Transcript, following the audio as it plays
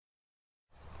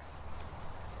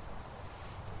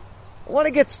I want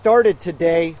to get started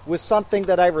today with something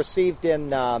that I received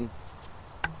in an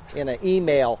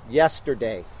email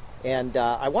yesterday. And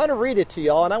I want to read it to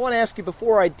y'all, and I want to ask you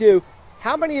before I do,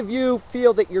 how many of you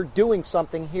feel that you're doing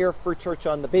something here for Church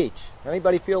on the Beach?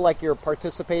 Anybody feel like you're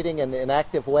participating in an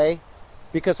active way?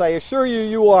 Because I assure you,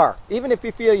 you are. Even if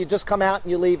you feel you just come out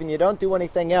and you leave and you don't do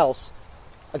anything else.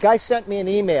 A guy sent me an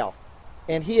email,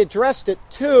 and he addressed it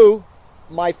to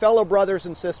my fellow brothers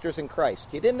and sisters in Christ.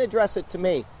 He didn't address it to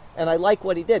me. And I like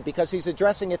what he did because he's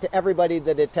addressing it to everybody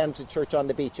that attends a Church on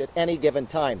the Beach at any given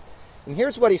time. And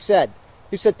here's what he said.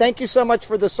 He said, "Thank you so much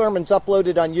for the sermons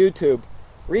uploaded on YouTube.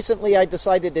 Recently I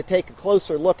decided to take a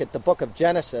closer look at the book of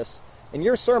Genesis, and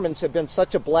your sermons have been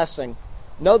such a blessing.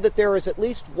 Know that there is at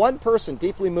least one person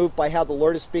deeply moved by how the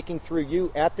Lord is speaking through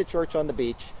you at the Church on the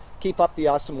Beach. Keep up the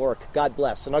awesome work. God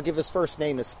bless." And I'll give his first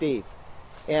name as Steve.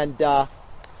 And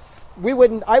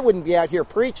I wouldn't be out here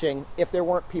preaching if there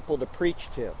weren't people to preach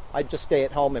to. I'd just stay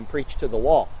at home and preach to the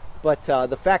wall. But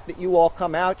the fact that you all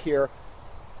come out here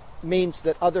means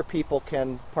that other people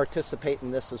can participate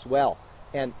in this as well.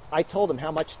 And I told him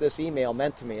how much this email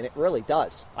meant to me, and it really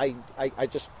does. I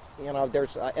just,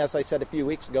 there's, as I said a few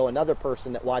weeks ago, another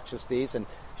person that watches these, and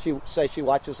she says she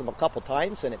watches them a couple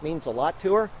times, and it means a lot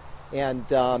to her. And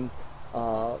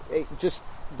just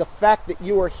the fact that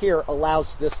you are here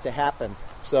allows this to happen.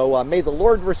 So may the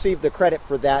Lord receive the credit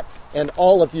for that, and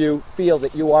all of you feel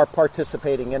that you are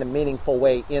participating in a meaningful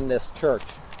way in this church.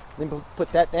 Let me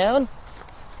put that down.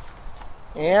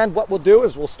 And what we'll do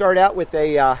is we'll start out with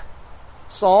a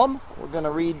psalm. We're going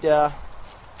to read... I'm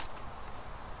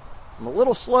a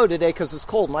little slow today because it's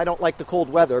cold, and I don't like the cold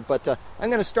weather, but I'm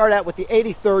going to start out with the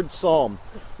 83rd Psalm.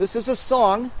 This is a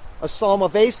song, a psalm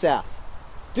of Asaph.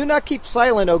 "Do not keep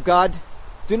silent, O God.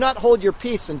 Do not hold your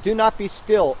peace, and do not be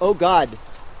still, O God.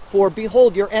 For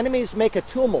behold, your enemies make a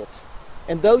tumult,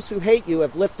 and those who hate you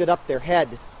have lifted up their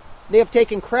head. They have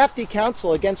taken crafty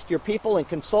counsel against your people and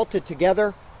consulted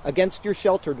together against your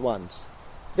sheltered ones.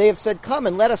 They have said, 'Come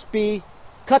and let us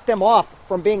cut them off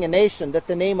from being a nation, that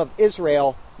the name of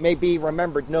Israel may be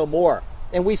remembered no more.'"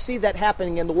 And we see that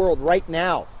happening in the world right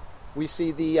now. We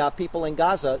see the people in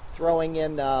Gaza throwing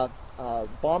in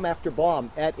bomb after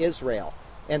bomb at Israel.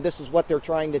 And this is what they're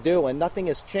trying to do, and nothing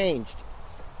has changed.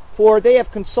 "For they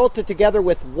have consulted together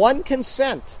with one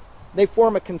consent. They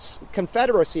form a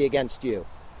confederacy against you.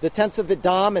 The tents of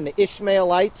Edom and the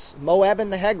Ishmaelites, Moab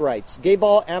and the Hagrites,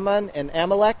 Gebal, Ammon, and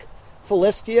Amalek,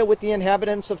 Philistia with the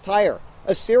inhabitants of Tyre.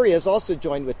 Assyria is also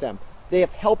joined with them. They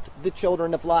have helped the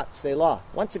children of Lot, Selah."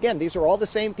 Once again, these are all the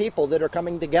same people that are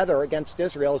coming together against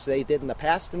Israel as they did in the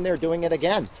past, and they're doing it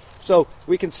again. So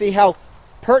we can see how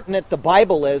pertinent the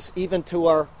Bible is even to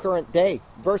our current day.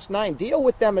 Verse 9, "Deal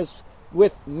with them as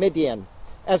with Midian,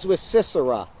 as with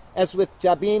Sisera, as with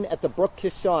Jabin at the brook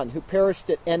Kishon, who perished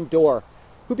at Endor,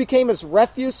 who became as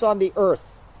refuse on the earth.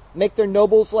 Make their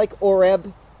nobles like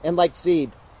Oreb and like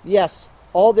Zeb. Yes,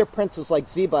 all their princes like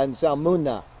Zebah and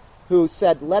Zalmunna, who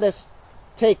said, 'Let us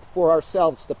take for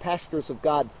ourselves the pastures of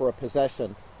God for a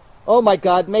possession.' Oh my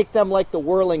God, make them like the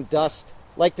whirling dust,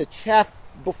 like the chaff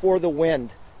before the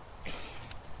wind.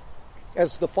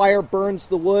 As the fire burns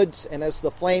the woods, and as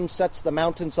the flame sets the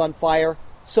mountains on fire,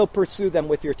 so pursue them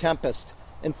with your tempest,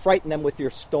 and frighten them with your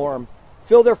storm.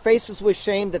 Fill their faces with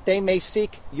shame, that they may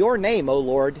seek your name, O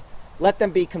Lord. Let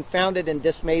them be confounded and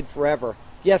dismayed forever.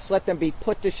 Yes, let them be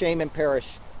put to shame and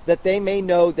perish, that they may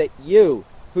know that you,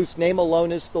 whose name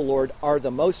alone is the Lord, are the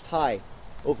Most High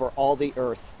over all the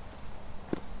earth."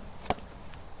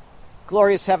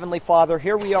 Glorious Heavenly Father,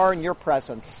 here we are in your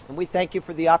presence, and we thank you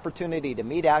for the opportunity to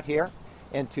meet out here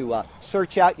and to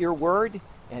search out your word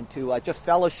and to just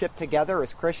fellowship together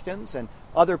as Christians and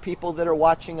other people that are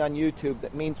watching on YouTube.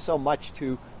 That means so much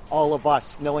to all of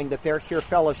us, knowing that they're here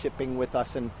fellowshipping with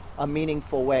us in a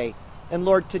meaningful way. And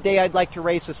Lord, today I'd like to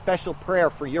raise a special prayer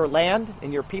for your land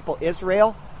and your people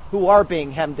Israel, who are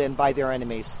being hemmed in by their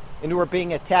enemies and who are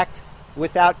being attacked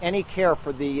without any care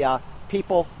for the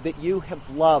people that you have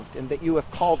loved and that you have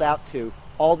called out to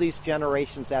all these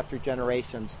generations after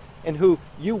generations, and who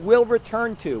you will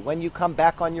return to when you come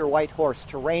back on your white horse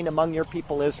to reign among your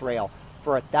people Israel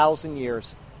for 1,000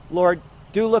 years. Lord,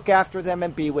 do look after them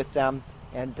and be with them,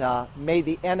 and may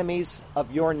the enemies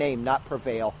of your name not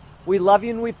prevail. We love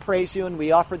you and we praise you, and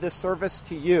we offer this service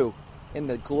to you. In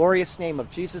the glorious name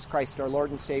of Jesus Christ, our Lord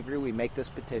and Savior, we make this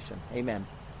petition. Amen.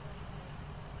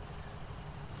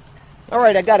 All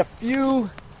right, I got a few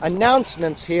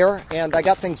announcements here, and I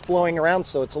got things blowing around,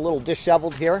 so it's a little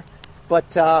disheveled here.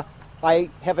 But I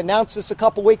have announced this a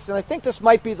couple weeks, and I think this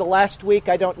might be the last week.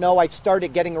 I don't know. I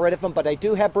started getting rid of them, but I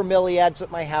do have bromeliads at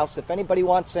my house. If anybody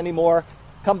wants any more,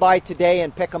 come by today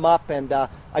and pick them up. And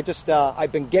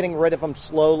I've been getting rid of them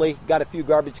slowly. Got a few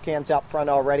garbage cans out front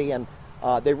already, and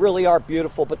they really are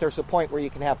beautiful, but there's a point where you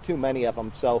can have too many of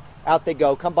them. So out they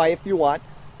go. Come by if you want.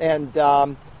 And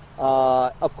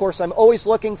of course, I'm always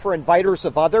looking for inviters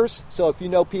of others. So if you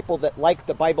know people that like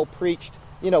the Bible preached,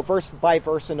 verse by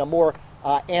verse in a more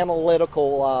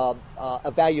analytical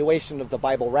evaluation of the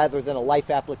Bible rather than a life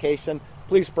application,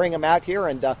 please bring them out here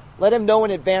and let them know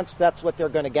in advance that's what they're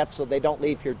going to get so they don't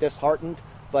leave here disheartened.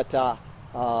 But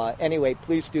anyway,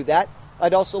 please do that.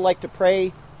 I'd also like to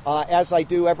pray, as I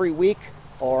do every week,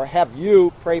 or have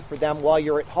you pray for them while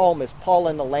you're at home, as Paul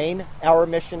and Elaine, our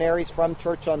missionaries from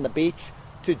Church on the Beach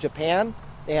to Japan.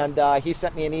 And he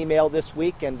sent me an email this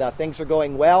week, and things are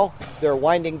going well. They're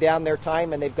winding down their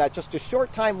time, and they've got just a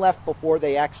short time left before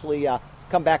they actually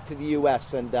come back to the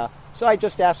U.S. And so I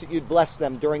just ask that you'd bless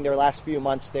them during their last few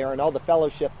months there and all the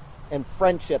fellowship and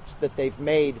friendships that they've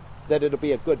made, that it'll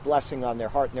be a good blessing on their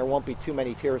heart, and there won't be too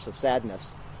many tears of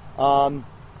sadness.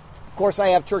 Of course, I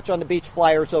have Church on the Beach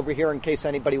flyers over here in case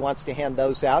anybody wants to hand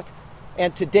those out.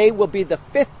 And today will be the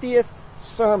 50th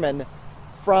sermon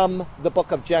from the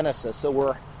book of Genesis. So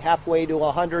we're halfway to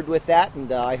 100 with that,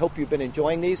 and I hope you've been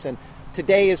enjoying these. And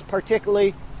today is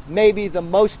particularly maybe the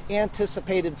most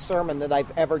anticipated sermon that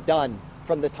I've ever done.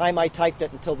 From the time I typed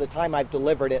it until the time I've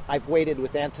delivered it, I've waited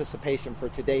with anticipation for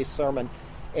today's sermon.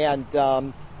 And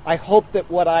I hope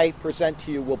that what I present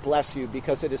to you will bless you,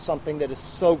 because it is something that is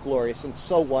so glorious and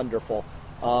so wonderful.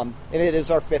 And it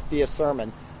is our 50th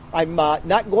sermon. I'm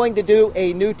not going to do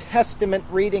a New Testament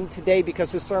reading today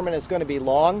because this sermon is going to be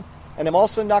long. And I'm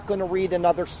also not going to read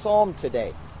another psalm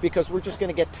today because we're just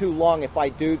going to get too long if I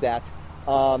do that.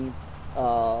 I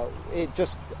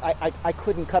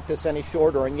couldn't cut this any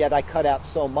shorter, and yet I cut out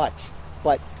so much.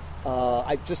 But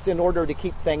in order to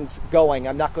keep things going,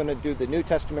 I'm not going to do the New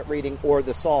Testament reading or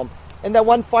the psalm. And then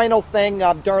one final thing,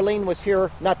 Darlene was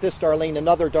here, not this Darlene,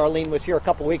 another Darlene was here a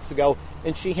couple weeks ago,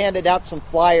 and she handed out some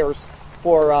flyers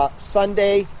for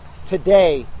Sunday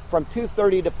today from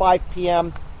 2:30 to 5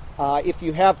 p.m. If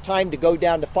you have time to go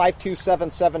down to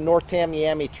 5277 North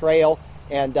Tamiami Trail,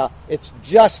 and it's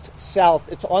just south.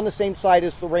 It's on the same side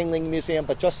as the Ringling Museum,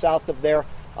 but just south of there.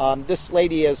 This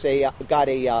lady has got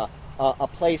a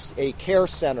place, a care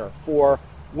center for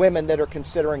women that are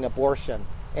considering abortion,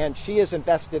 and she has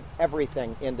invested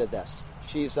everything into this.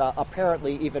 She's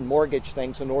apparently even mortgaged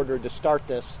things in order to start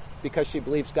this because she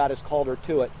believes God has called her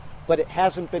to it. But it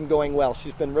hasn't been going well.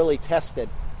 She's been really tested.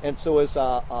 And so as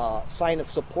a sign of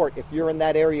support, if you're in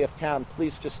that area of town,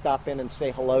 please just stop in and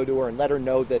say hello to her and let her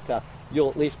know that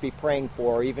you'll at least be praying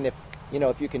for her. Even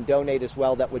if you can donate as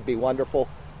well, that would be wonderful.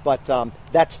 But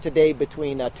that's today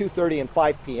between 2:30 and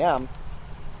 5 p.m.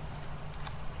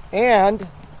 And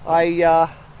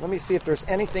let me see if there's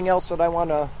anything else that I want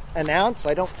to announce.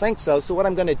 I don't think so. So what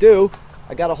I'm going to do,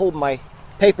 I got to hold my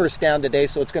papers down today,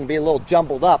 so it's going to be a little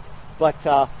jumbled up. But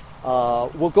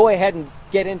we'll go ahead and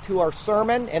get into our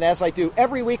sermon. And as I do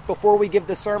every week before we give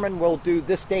the sermon, we'll do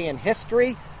This Day in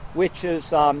History, which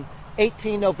is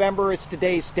 18 November is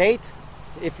today's date.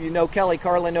 If you know Kelly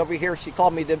Carlin over here, she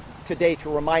called me today to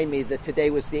remind me that today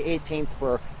was the 18th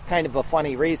for kind of a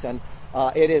funny reason.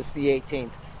 It is the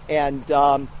 18th. And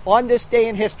on this day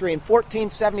in history, in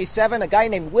 1477, a guy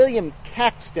named William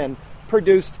Caxton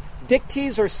produced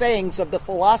Dictes or Sayings of the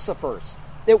Philosophers.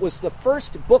 It was the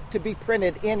first book to be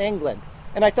printed in England.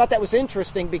 And I thought that was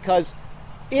interesting because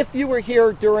if you were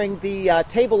here during the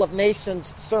Table of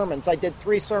Nations sermons, I did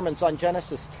 3 sermons on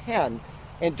Genesis 10,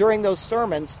 and during those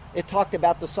sermons, it talked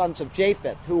about the sons of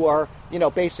Japheth, who are,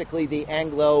 basically the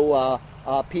Anglo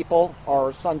people,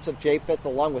 are sons of Japheth,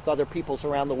 along with other peoples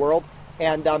around the world.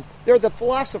 And they're the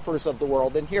philosophers of the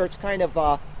world. And here it's kind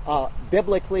of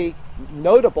biblically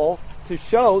notable to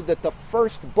show that the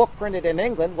first book printed in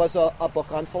England was a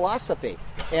book on philosophy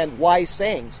and wise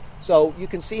sayings. So you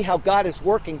can see how God is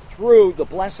working through the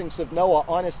blessings of Noah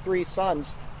on his 3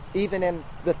 sons, even in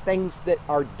the things that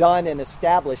are done and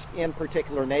established in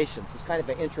particular nations. It's kind of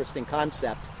an interesting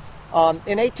concept.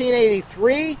 In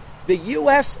 1883, the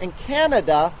U.S. and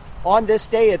Canada on this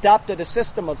day adopted a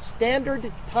system of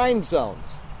standard time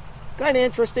zones. Kind of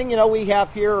interesting. We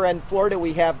have here in Florida,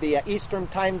 we have the Eastern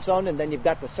time zone, and then you've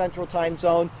got the Central time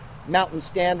zone, Mountain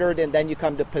Standard, and then you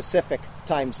come to Pacific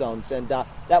time zones. And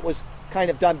that was kind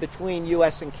of done between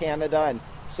U.S. and Canada, and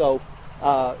so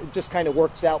it just kind of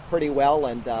works out pretty well.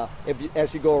 And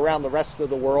as you go around the rest of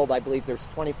the world, I believe there's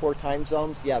 24 time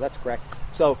zones. Yeah, that's correct.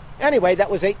 So anyway, that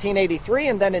was 1883,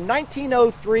 and then in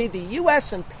 1903, the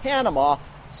U.S. and Panama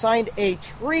signed a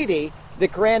treaty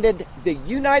that granted the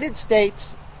United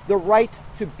States the right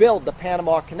to build the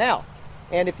Panama Canal.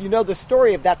 And if you know the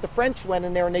story of that, the French went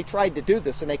in there and they tried to do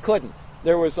this, and they couldn't.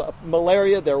 There was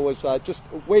malaria. There was just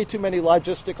way too many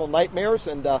logistical nightmares.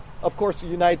 And, of course, the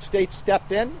United States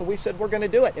stepped in, and we said, we're going to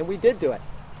do it. And we did do it.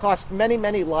 Cost many,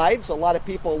 many lives. A lot of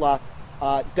people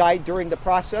died during the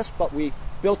process, but we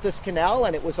built this canal,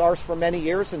 and it was ours for many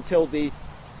years until the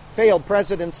failed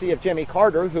presidency of Jimmy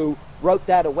Carter, who wrote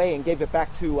that away and gave it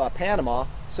back to Panama.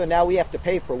 So now we have to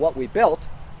pay for what we built,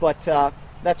 but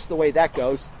that's the way that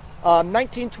goes.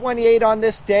 1928 on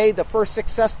this day, the first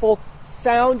successful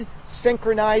sound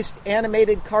synchronized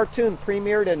animated cartoon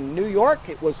premiered in New York.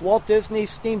 It was Walt Disney's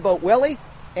Steamboat Willie,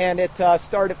 and it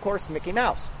starred, of course, Mickey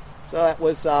Mouse. So that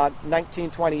was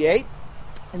 1928.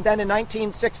 And then in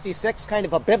 1966, kind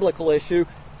of a biblical issue,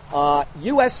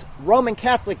 U.S. Roman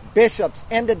Catholic bishops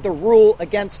ended the rule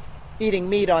against eating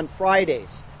meat on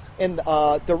Fridays. And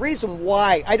the reason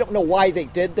why, I don't know why they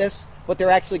did this, but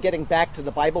they're actually getting back to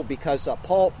the Bible because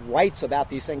Paul writes about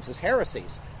these things as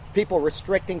heresies. People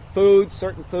restricting food,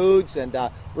 certain foods, and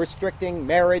restricting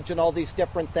marriage and all these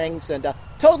different things, and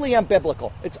totally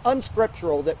unbiblical. It's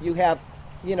unscriptural that you have,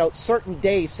 certain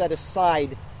days set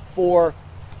aside for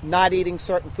not eating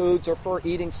certain foods or for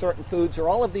eating certain foods or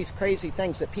all of these crazy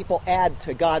things that people add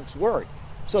to God's Word.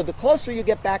 So the closer you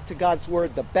get back to God's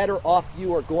Word, the better off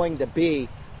you are going to be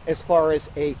as far as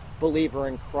a believer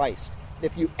in Christ.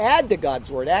 If you add to God's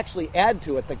Word, actually add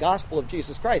to it the gospel of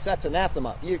Jesus Christ, that's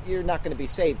anathema. You're not going to be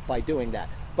saved by doing that.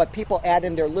 But people add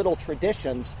in their little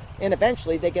traditions, and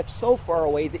eventually they get so far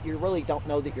away that you really don't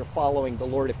know that you're following the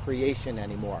Lord of creation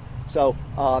anymore. So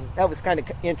that was kind of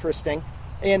interesting.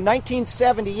 In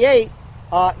 1978,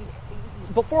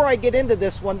 before I get into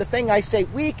this one, the thing I say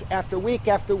week after week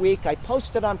after week, I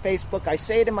post it on Facebook, I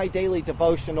say it in my daily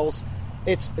devotionals,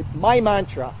 it's my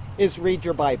mantra is read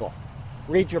your Bible.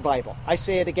 Read your Bible. I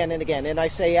say it again and again, and I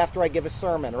say after I give a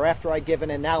sermon or after I give an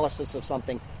analysis of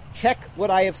something, check what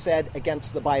I have said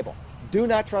against the Bible. Do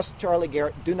not trust Charlie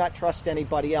Garrett. Do not trust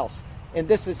anybody else. And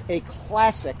this is a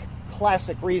classic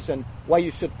reason why you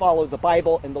should follow the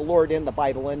Bible and the Lord in the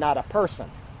Bible and not a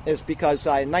person, is because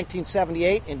in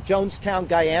 1978 in Jonestown,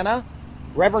 Guyana,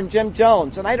 Reverend Jim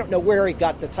Jones, and I don't know where he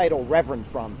got the title Reverend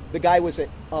from. The guy was a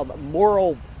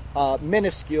moral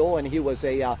minuscule, and he was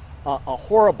a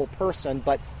horrible person,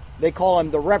 but they call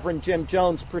him the Reverend Jim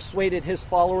Jones, persuaded his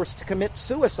followers to commit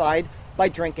suicide by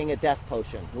drinking a death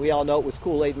potion. We all know it was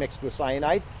Kool-Aid mixed with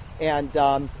cyanide, and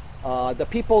the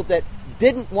people that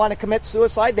didn't want to commit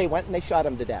suicide, they went and they shot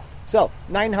him to death. So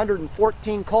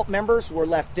 914 cult members were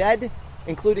left dead,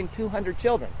 including 200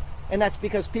 children. And that's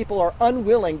because people are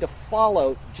unwilling to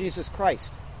follow Jesus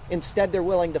Christ. Instead, they're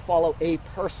willing to follow a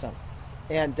person.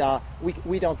 And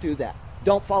we don't do that.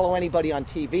 Don't follow anybody on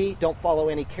TV. Don't follow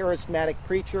any charismatic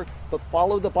preacher. But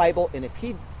follow the Bible. And if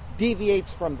he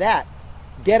deviates from that,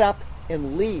 get up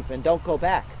and leave and don't go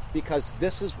back. Because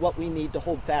this is what we need to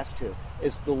hold fast to,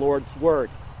 is the Lord's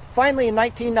Word. Finally, in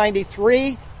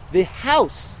 1993, the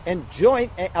House joined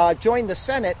the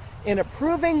Senate in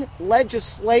approving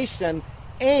legislation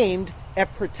aimed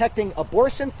at protecting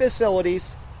abortion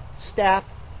facilities, staff,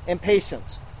 and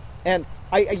patients. And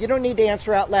you don't need to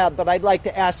answer out loud, but I'd like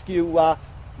to ask you,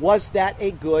 was that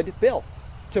a good bill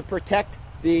to protect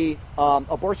the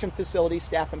abortion facilities,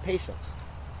 staff, and patients?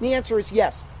 And the answer is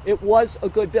yes, it was a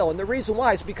good bill. And the reason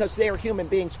why is because they are human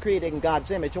beings created in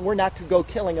God's image, and we're not to go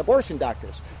killing abortion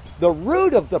doctors. The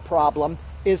root of the problem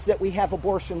is that we have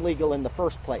abortion legal in the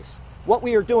first place. What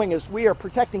we are doing is we are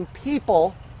protecting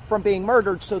people from being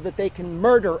murdered so that they can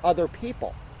murder other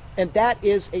people. And that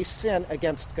is a sin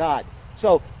against God.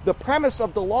 So the premise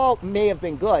of the law may have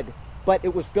been good, but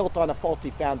it was built on a faulty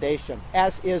foundation,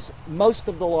 as is most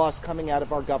of the laws coming out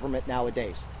of our government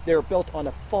nowadays. They're built on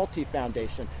a faulty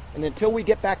foundation. And until we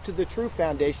get back to the true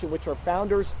foundation, which our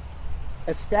founders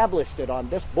established it on,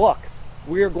 this book,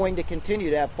 we are going to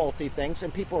continue to have faulty things,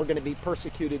 and people are going to be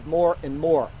persecuted more and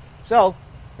more. So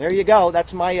there you go.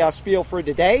 That's my spiel for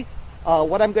today.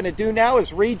 What I'm going to do now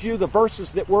is read you the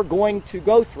verses that we're going to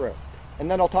go through, and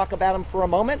then I'll talk about them for a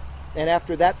moment. And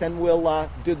after that, then we'll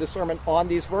do the sermon on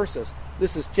these verses.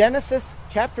 This is Genesis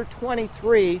chapter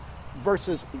 23,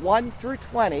 verses 1 through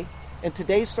 20. And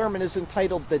today's sermon is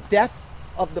entitled, The Death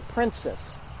of the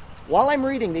Princess. While I'm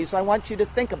reading these, I want you to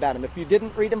think about them. If you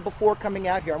didn't read them before coming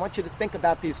out here, I want you to think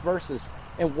about these verses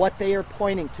and what they are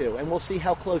pointing to. And we'll see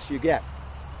how close you get.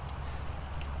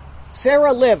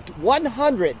 Sarah lived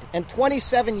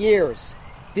 127 years.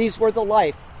 These were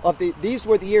the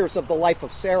years of the life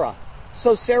of Sarah.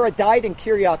 So Sarah died in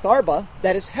Kiriath Arba,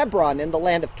 that is Hebron, in the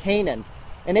land of Canaan.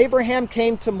 And Abraham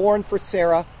came to mourn for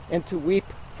Sarah and to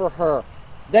weep for her.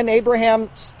 Then Abraham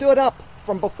stood up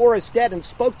from before his dead and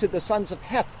spoke to the sons of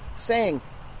Heth, saying,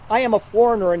 I am a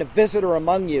foreigner and a visitor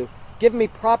among you. Give me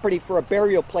property for a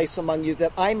burial place among you,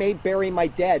 that I may bury my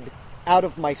dead out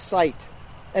of my sight.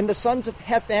 And the sons of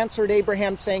Heth answered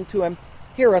Abraham, saying to him,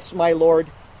 Hear us, my lord.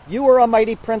 You are a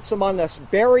mighty prince among us.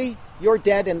 Bury your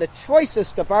dead in the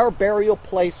choicest of our burial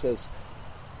places.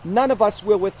 None of us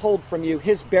will withhold from you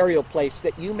his burial place,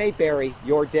 that you may bury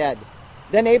your dead.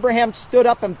 Then Abraham stood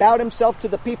up and bowed himself to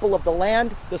the people of the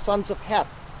land, the sons of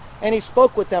Heth. And he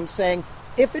spoke with them, saying,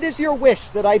 If it is your wish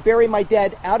that I bury my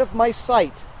dead out of my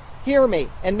sight, hear me,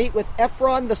 and meet with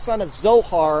Ephron the son of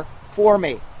Zohar for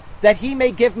me, that he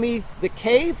may give me the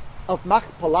cave of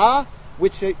Machpelah,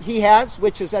 which he has,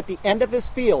 which is at the end of his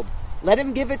field. Let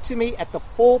him give it to me at the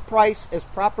full price as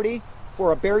property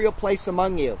for a burial place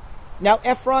among you. Now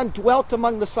Ephron dwelt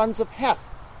among the sons of Heth,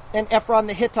 and Ephron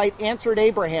the Hittite answered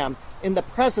Abraham in the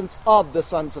presence of the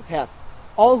sons of Heth,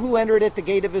 all who entered at the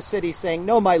gate of his city, saying,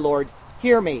 No, my lord,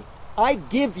 hear me. I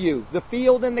give you the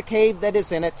field and the cave that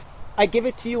is in it. I give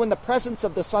it to you in the presence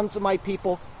of the sons of my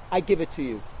people. I give it to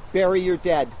you. Bury your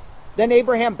dead. Then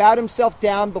Abraham bowed himself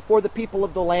down before the people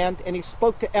of the land, and he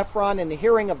spoke to Ephron in the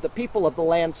hearing of the people of the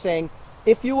land, saying,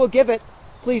 If you will give it,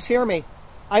 please hear me.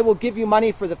 I will give you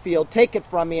money for the field. Take it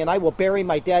from me, and I will bury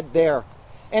my dead there.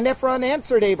 And Ephron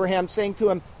answered Abraham, saying to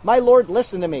him, My lord,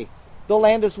 listen to me. The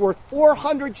land is worth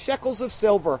 400 shekels of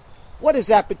silver. What is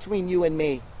that between you and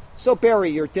me? So bury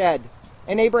your dead.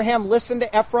 And Abraham listened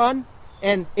to Ephron,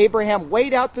 and Abraham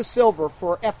weighed out the silver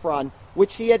for Ephron,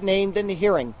 which he had named in the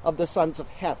hearing of the sons of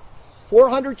Heth.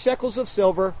 400 shekels of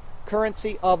silver,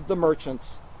 currency of the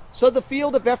merchants. So the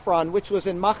field of Ephron, which was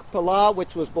in Machpelah,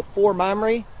 which was before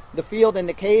Mamre, the field and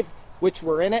the cave which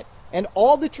were in it, and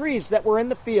all the trees that were in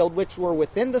the field which were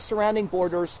within the surrounding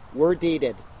borders were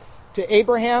deeded to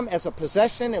Abraham as a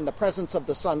possession in the presence of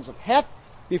the sons of Heth,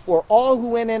 before all who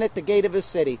went in at the gate of his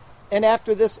city. And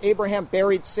after this Abraham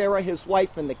buried Sarah his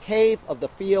wife in the cave of the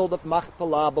field of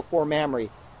Machpelah before Mamre,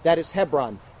 that is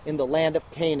Hebron, in the land of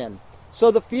Canaan.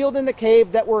 So the field and the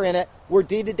cave that were in it were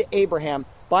deeded to Abraham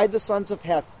by the sons of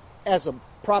Heth as a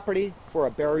property for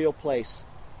a burial place.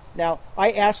 Now,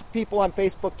 I asked people on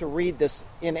Facebook to read this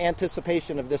in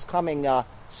anticipation of this coming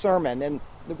sermon, and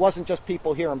it wasn't just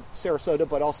people here in Sarasota,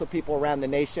 but also people around the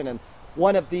nation. And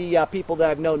one of the people that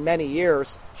I've known many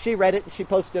years, she read it and she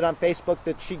posted on Facebook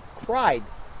that she cried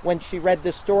when she read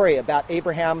this story about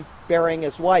Abraham burying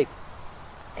his wife.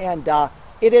 And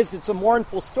it's a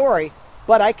mournful story,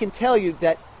 but I can tell you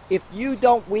that if you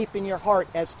don't weep in your heart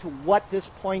as to what this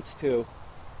points to,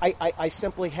 I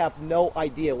simply have no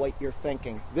idea what you're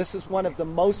thinking. This is one of the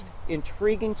most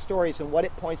intriguing stories, and what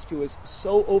it points to is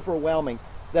so overwhelming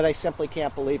that I simply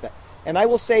can't believe it. And I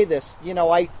will say this,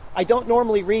 I don't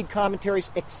normally read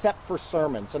commentaries except for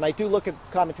sermons, and I do look at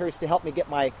commentaries to help me get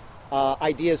my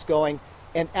ideas going.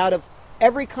 And out of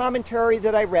every commentary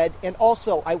that I read, and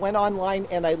also I went online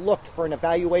and I looked for an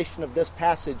evaluation of this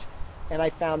passage, and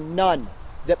I found none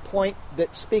that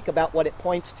speak about what it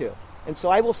points to. And so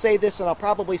I will say this, and I'll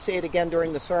probably say it again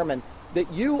during the sermon,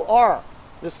 that you are,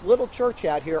 this little church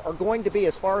out here, are going to be,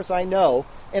 as far as I know,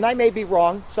 and I may be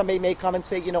wrong, somebody may come and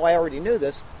say, I already knew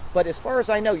this, but as far as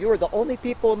I know, you are the only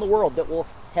people in the world that will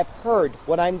have heard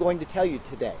what I'm going to tell you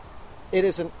today. It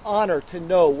is an honor to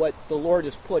know what the Lord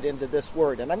has put into this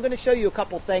word. And I'm going to show you a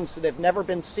couple things that have never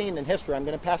been seen in history. I'm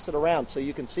going to pass it around so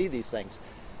you can see these things.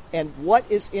 And what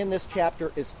is in this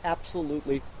chapter is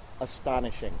absolutely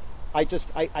astonishing. I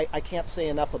can't say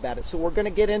enough about it. So we're going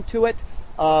to get into it.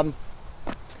 I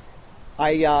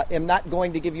am not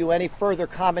going to give you any further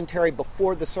commentary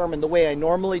before the sermon the way I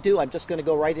normally do. I'm just going to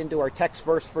go right into our text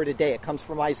verse for today. It comes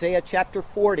from Isaiah chapter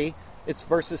 40. It's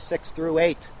verses 6 through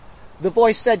 8. The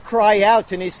voice said, Cry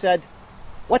out, and he said,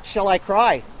 What shall I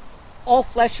cry? All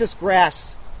flesh is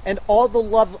grass, and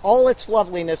all its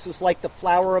loveliness is like the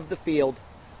flower of the field.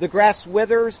 The grass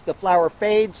withers, the flower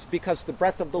fades, because the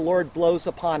breath of the Lord blows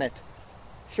upon it.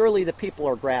 Surely the people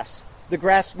are grass. The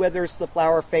grass withers, the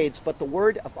flower fades, but the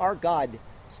word of our God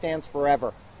stands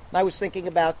forever. And I was thinking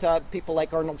about people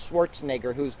like Arnold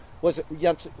Schwarzenegger, who was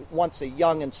once a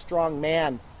young and strong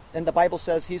man. And the Bible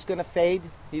says he's going to fade,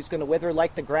 he's going to wither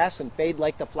like the grass and fade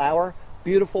like the flower.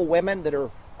 Beautiful women that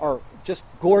are just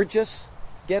gorgeous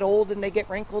get old and they get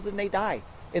wrinkled and they die.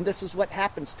 And this is what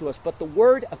happens to us. But the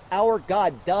word of our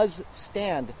God does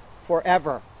stand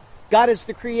forever. God is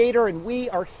the creator and we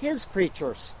are his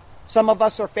creatures. Some of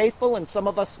us are faithful and some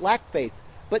of us lack faith.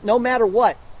 But no matter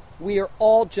what, we are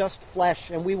all just flesh,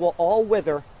 and we will all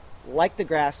wither like the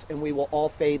grass, and we will all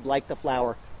fade like the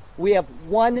flower. We have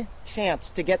one chance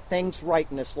to get things right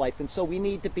in this life, and so we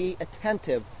need to be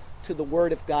attentive to the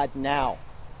word of God now.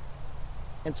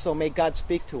 And so may God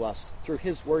speak to us through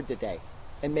his word today.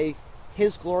 and may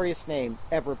his glorious name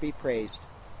ever be praised.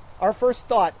 Our first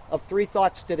thought of 3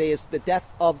 thoughts today is the death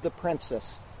of the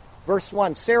princess. Verse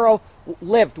 1, Sarah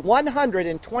lived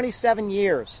 127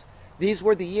 years. These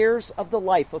were the years of the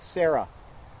life of Sarah.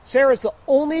 Sarah is the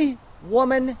only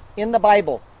woman in the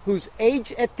Bible whose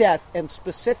age at death and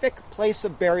specific place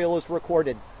of burial is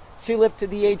recorded. She lived to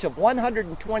the age of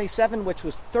 127, which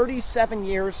was 37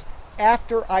 years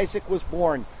after Isaac was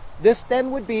born. This then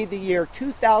would be the year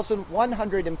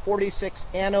 2146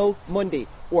 Anno Mundi,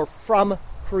 or from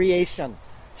creation.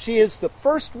 She is the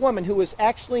first woman who is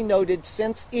actually noted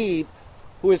since Eve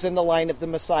who is in the line of the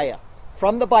Messiah.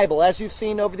 From the Bible, as you've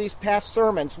seen over these past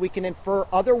sermons, we can infer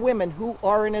other women who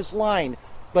are in his line,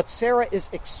 but Sarah is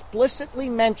explicitly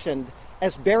mentioned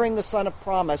as bearing the son of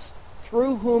promise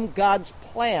through whom God's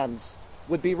plans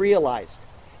would be realized.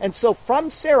 And so from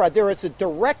Sarah, there is a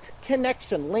direct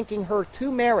connection linking her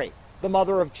to Mary, the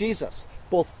mother of Jesus,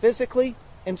 both physically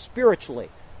and spiritually.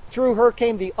 Through her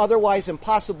came the otherwise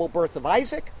impossible birth of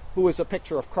Isaac, who is a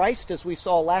picture of Christ, as we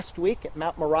saw last week at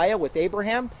Mount Moriah with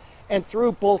Abraham. And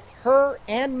through both her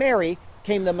and Mary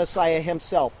came the Messiah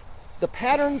himself. The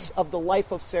patterns of the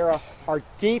life of Sarah are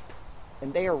deep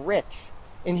and they are rich.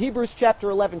 In Hebrews chapter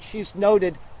 11, she's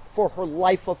noted for her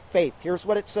life of faith. Here's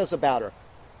what it says about her.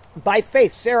 By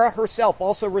faith, Sarah herself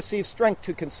also received strength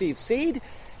to conceive seed,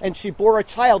 and she bore a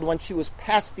child when she was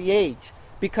past the age,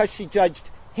 because she judged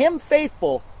him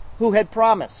faithful who had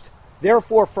promised.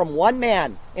 Therefore, from one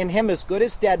man, in him as good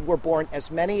as dead, were born as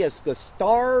many as the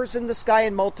stars in the sky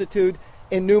in multitude,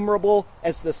 innumerable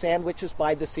as the sand which is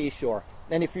by the seashore.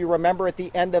 And if you remember at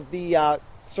the end of the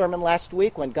sermon last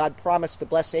week, when God promised to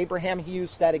bless Abraham, he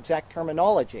used that exact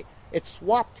terminology. It's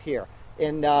swapped here.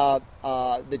 In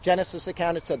the Genesis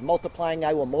account, it said, multiplying,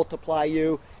 I will multiply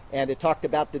you. And it talked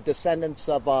about the descendants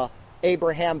of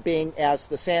Abraham being as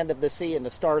the sand of the sea and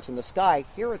the stars in the sky.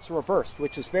 Here it's reversed,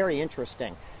 which is very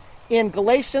interesting. In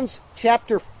Galatians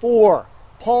chapter 4,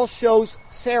 Paul shows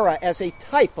Sarah as a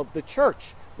type of the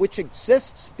church, which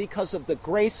exists because of the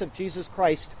grace of Jesus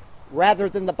Christ rather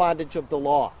than the bondage of the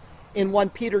law. In 1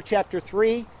 Peter chapter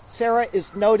 3, Sarah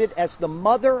is noted as the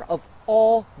mother of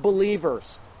all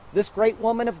believers. This great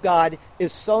woman of God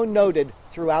is so noted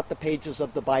throughout the pages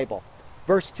of the Bible.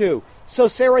 Verse 2, so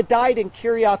Sarah died in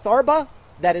Kiriath Arba,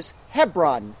 that is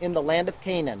Hebron, in the land of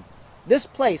Canaan. This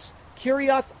place,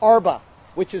 Kiriath Arba,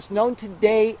 which is known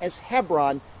today as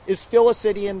Hebron, is still a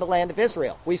city in the land of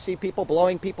Israel. We see people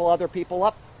blowing other people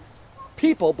up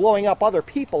other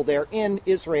people there in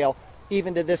Israel,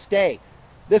 even to this day.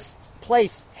 This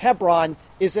place, Hebron,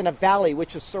 is in a valley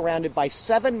which is surrounded by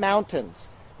 7 mountains.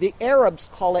 The Arabs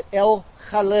call it El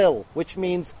Khalil, which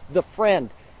means the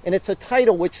friend. And it's a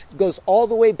title which goes all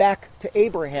the way back to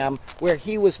Abraham, where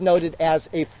he was noted as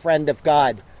a friend of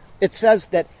God. It says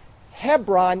that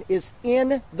Hebron is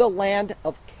in the land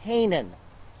of Canaan.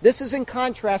 This is in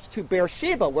contrast to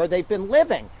Beersheba, where they've been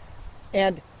living,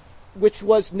 and which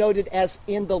was noted as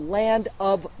in the land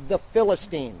of the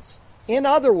Philistines. In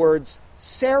other words,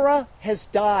 Sarah has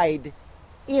died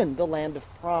in the land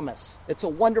of promise. It's a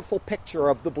wonderful picture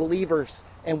of the believers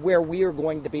and where we are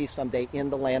going to be someday,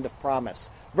 in the land of promise.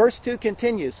 Verse 2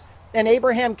 continues, and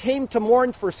Abraham came to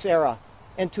mourn for Sarah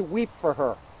and to weep for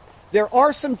her. There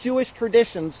are some Jewish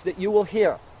traditions that you will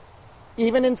hear,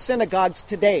 even in synagogues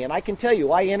today. And I can tell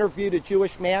you, I interviewed a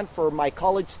Jewish man for my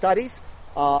college studies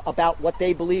about what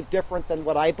they believe different than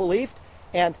what I believed.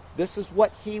 And this is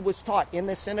what he was taught in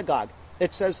the synagogue.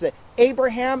 It says that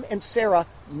Abraham and Sarah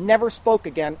never spoke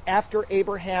again after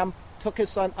Abraham took his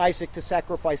son Isaac to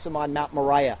sacrifice him on Mount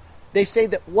Moriah. They say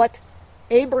that what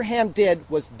Abraham did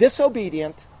was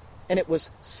disobedient and it was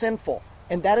sinful.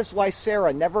 And that is why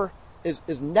Sarah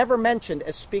is never mentioned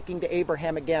as speaking to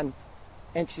Abraham again.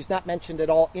 And she's not mentioned at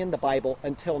all in the Bible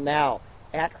until now,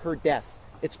 at her death.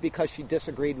 It's because she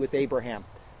disagreed with Abraham.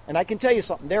 And I can tell you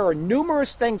something. There are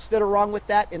numerous things that are wrong with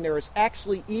that, and there is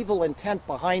actually evil intent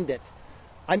behind it.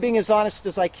 I'm being as honest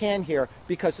as I can here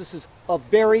because this is a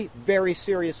very, very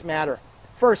serious matter.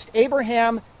 First,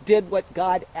 Abraham did what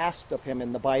God asked of him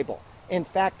in the Bible. In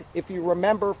fact, if you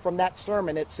remember from that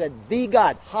sermon, it said, the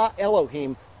God, Ha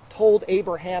Elohim, told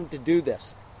Abraham to do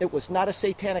this. It was not a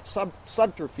satanic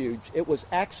subterfuge. It was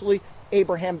actually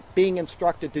Abraham being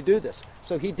instructed to do this.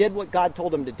 So he did what God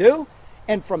told him to do.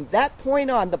 And from that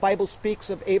point on, the Bible speaks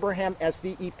of Abraham as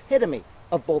the epitome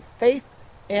of both faith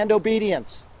and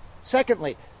obedience.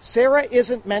 Secondly, Sarah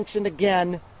isn't mentioned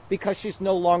again because she's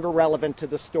no longer relevant to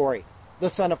the story. The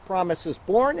son of promise is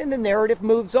born and the narrative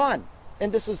moves on.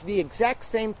 And this is the exact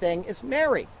same thing as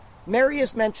Mary. Mary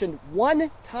is mentioned one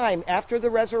time after the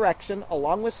resurrection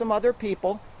along with some other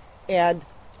people, and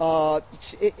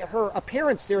her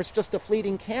appearance there is just a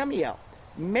fleeting cameo.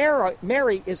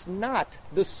 Mary is not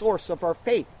the source of our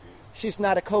faith. She's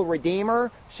not a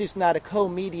co-redeemer. She's not a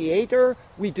co-mediator.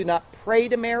 We do not pray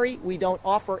to Mary. We don't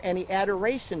offer any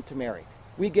adoration to Mary.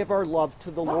 We give our love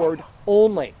to the Lord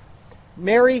only.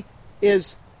 Mary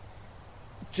is,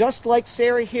 just like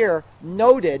Sarah here,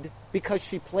 noted because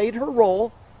she played her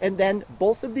role, and then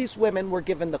both of these women were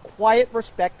given the quiet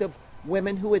respect of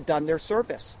women who had done their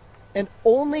service. And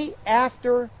only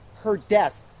after her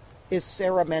death is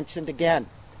Sarah mentioned again.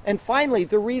 And finally,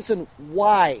 the reason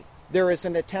why there is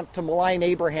an attempt to malign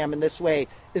Abraham in this way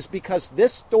is because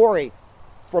this story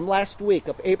from last week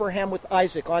of Abraham with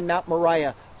Isaac on Mount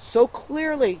Moriah so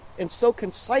clearly and so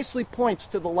concisely points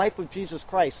to the life of Jesus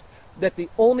Christ that the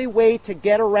only way to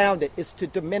get around it is to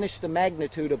diminish the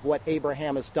magnitude of what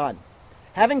Abraham has done.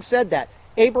 Having said that,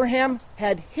 Abraham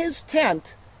had his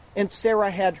tent and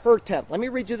Sarah had her tent. Let me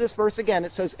read you this verse again.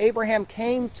 It says, Abraham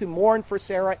came to mourn for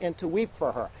Sarah and to weep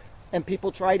for her. And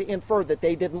people try to infer that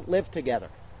they didn't live together.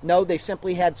 No, they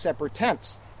simply had separate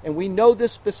tents. And we know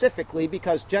this specifically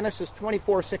because Genesis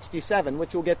 24:67,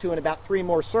 which we'll get to in about 3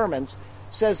 more sermons,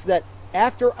 says that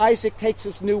after Isaac takes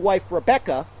his new wife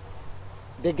Rebekah,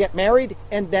 they get married,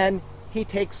 and then he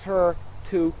takes her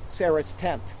to Sarah's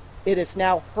tent. It is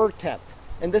now her tent.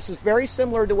 And this is very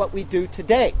similar to what we do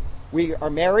today. We are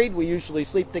married, we usually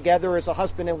sleep together as a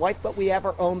husband and wife, but we have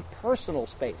our own personal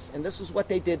space. And this is what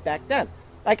they did back then.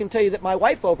 I can tell you that my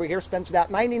wife over here spends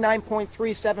about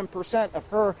 99.37% of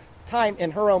her time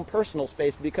in her own personal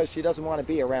space because she doesn't want to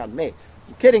be around me.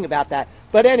 I'm kidding about that.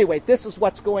 But anyway, this is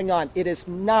what's going on. It is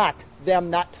not them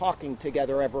not talking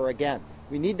together ever again.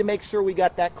 We need to make sure we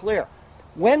got that clear.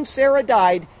 When Sarah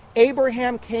died,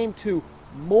 Abraham came to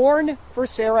mourn for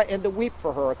Sarah and to weep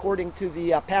for her, according to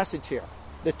the passage here.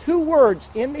 The 2 words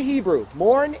in the Hebrew,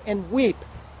 mourn and weep,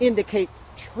 indicate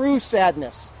true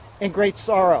sadness and great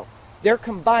sorrow. They're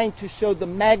combined to show the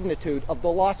magnitude of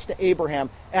the loss to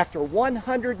Abraham after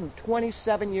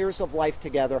 127 years of life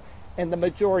together, and the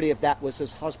majority of that was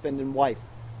as husband and wife.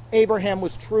 Abraham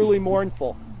was truly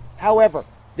mournful. However,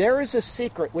 there is a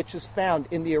secret which is found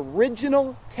in the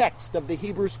original text of the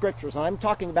Hebrew Scriptures, and I'm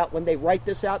talking about when they write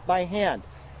this out by hand.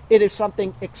 It is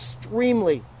something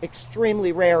extremely,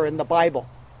 extremely rare in the Bible,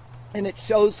 and it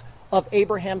shows of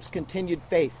Abraham's continued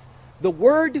faith. The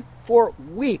word for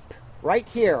weep right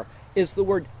here is the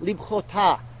word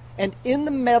libchotah, and in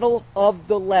the middle of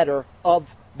the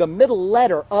middle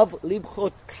letter of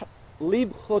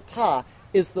libchotah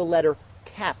is the letter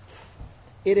kaf.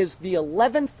 It is the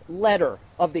 11th letter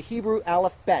of the Hebrew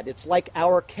alphabet. It's like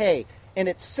our K, and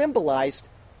it's symbolized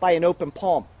by an open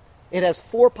palm. It has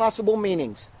 4 possible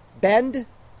meanings: bend,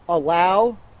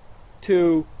 allow,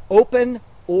 to open,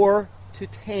 or to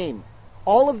tame.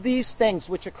 All of these things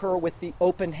which occur with the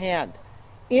open hand.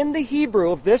 In the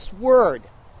Hebrew of this word,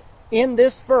 in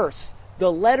this verse,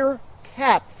 the letter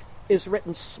kaf is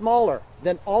written smaller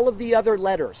than all of the other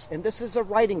letters, and this is a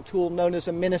writing tool known as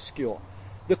a minuscule.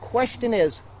 The question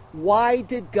is, why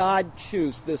did God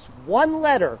choose this one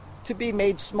letter to be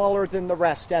made smaller than the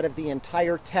rest out of the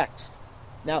entire text?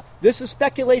 Now, this is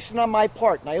speculation on my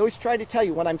part, and I always try to tell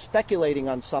you when I'm speculating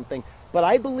on something, but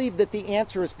I believe that the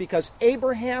answer is because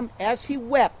Abraham, as he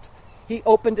wept, he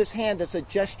opened his hand as a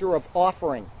gesture of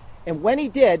offering. And when he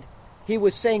did, he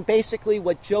was saying basically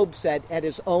what Job said at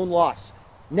his own loss.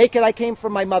 Naked I came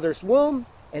from my mother's womb,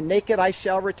 and naked I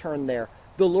shall return there.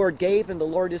 The Lord gave, and the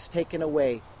Lord is taken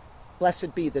away.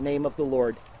 Blessed be the name of the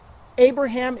Lord.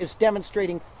 Abraham is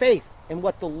demonstrating faith in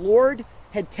what the Lord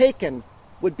had taken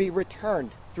would be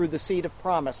returned through the seed of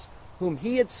promise, whom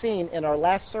he had seen in our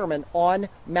last sermon on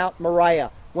Mount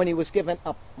Moriah, when he was given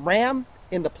a ram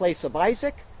in the place of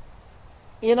Isaac.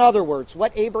 In other words,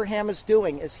 what Abraham is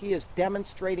doing is he is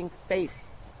demonstrating faith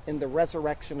in the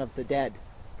resurrection of the dead.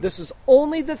 This is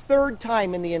only the 3rd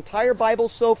time in the entire Bible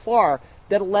so far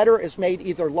that a letter is made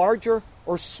either larger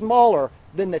or smaller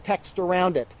than the text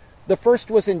around it. The first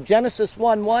was in Genesis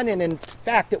 1:1, and in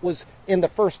fact it was in the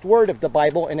first word of the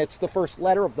Bible, and it's the first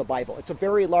letter of the Bible. It's a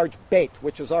very large bait,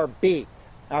 which is our B.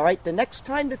 All right, the next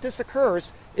time that this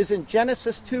occurs is in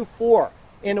Genesis 2:4,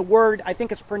 in a word, I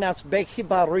think it's pronounced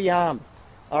Bechibariam.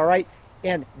 All right,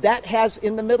 and that has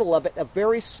in the middle of it a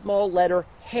very small letter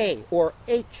He, or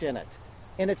H in it,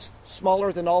 and it's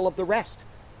smaller than all of the rest.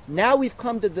 Now we've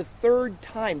come to the 3rd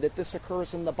time that this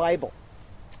occurs in the Bible.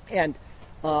 And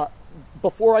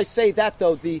before I say that,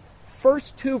 though, the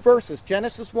first 2 verses,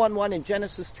 Genesis 1:1 and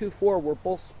Genesis 2:4, were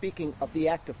both speaking of the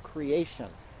act of creation.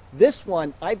 This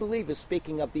one, I believe, is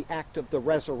speaking of the act of the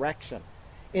resurrection.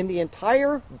 In the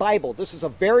entire Bible, this is a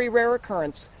very rare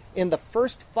occurrence, In the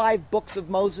first 5 books of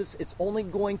Moses, it's only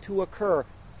going to occur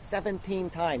 17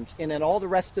 times. And in all the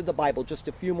rest of the Bible, just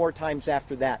a few more times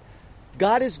after that.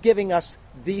 God is giving us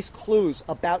these clues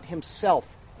about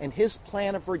himself and his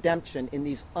plan of redemption in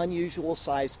these unusual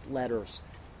sized letters.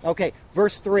 Okay,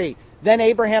 verse 3. Then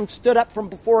Abraham stood up from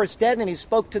before his dead, and he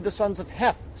spoke to the sons of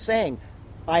Heth, saying,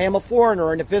 I am a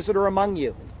foreigner and a visitor among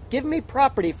you. Give me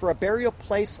property for a burial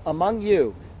place among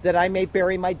you, that I may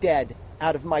bury my dead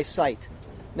out of my sight.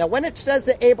 Now, when it says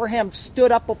that Abraham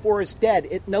stood up before his dead,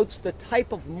 it notes the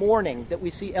type of mourning that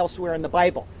we see elsewhere in the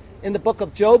Bible. In the book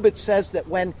of Job, it says that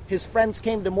when his friends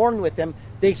came to mourn with him,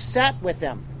 they sat with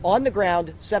him on the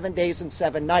ground 7 days and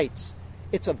 7 nights.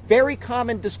 It's a very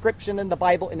common description in the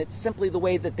Bible, and it's simply the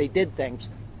way that they did things.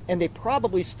 And they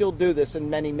probably still do this in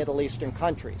many Middle Eastern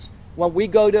countries. When we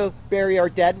go to bury our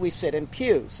dead, we sit in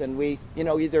pews, and we,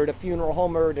 either at a funeral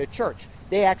home or at a church.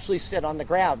 They actually sit on the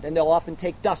ground, and they'll often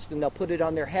take dust and they'll put it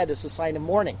on their head as a sign of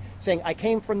mourning, saying, I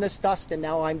came from this dust and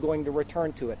now I'm going to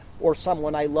return to it, or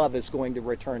someone I love is going to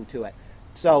return to it.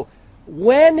 So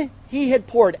when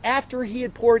after he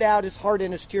had poured out his heart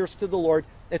and his tears to the Lord,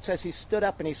 it says he stood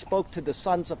up and he spoke to the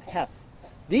sons of Heth.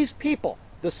 These people,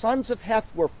 the sons of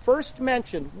Heth, were first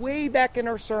mentioned way back in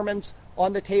our sermons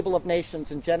on the Table of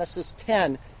Nations in Genesis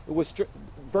 10. It was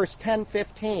verse 10,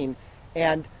 15,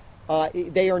 and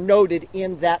they are noted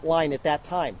in that line at that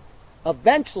time.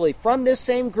 Eventually, from this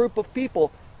same group of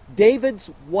people, David's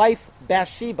wife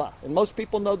Bathsheba, and most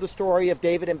people know the story of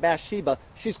David and Bathsheba,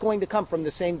 she's going to come from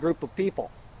the same group of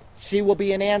people. She will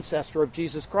be an ancestor of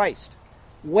Jesus Christ.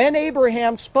 When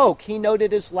Abraham spoke, he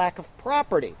noted his lack of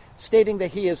property, stating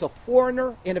that he is a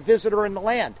foreigner and a visitor in the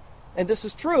land. And this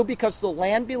is true because the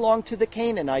land belonged to the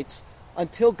Canaanites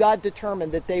until God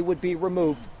determined that they would be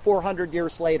removed 400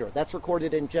 years later. That's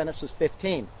recorded in Genesis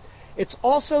 15. It's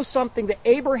also something that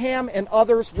Abraham and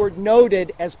others were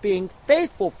noted as being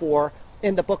faithful for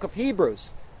in the book of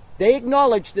Hebrews. They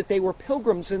acknowledged that they were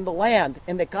pilgrims in the land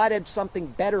and that God had something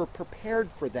better prepared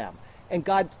for them. And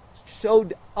God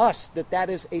showed us that that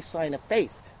is a sign of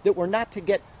faith, that we're not to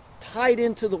get tied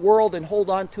into the world and hold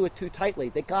on to it too tightly,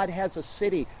 that God has a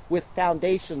city with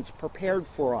foundations prepared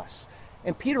for us.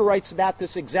 And Peter writes about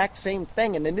this exact same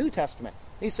thing in the New Testament.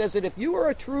 He says that if you are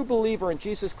a true believer in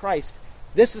Jesus Christ,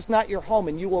 this is not your home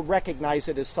and you will recognize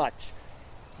it as such.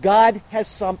 God has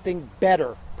something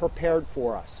better prepared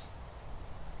for us.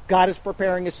 God is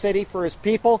preparing a city for his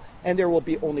people, and there will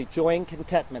be only joy and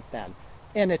contentment then.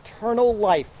 An eternal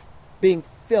life being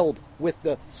filled with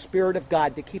the Spirit of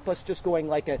God to keep us just going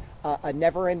like a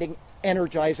never-ending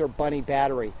Energizer bunny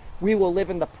battery. We will live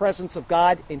in the presence of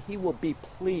God, and he will be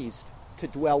pleased to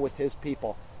dwell with his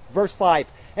people. Verse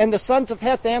 5, And the sons of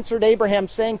Heth answered Abraham,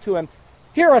 saying to him,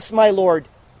 Hear us, my lord.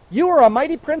 You are a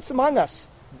mighty prince among us.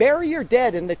 Bury your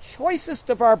dead in the choicest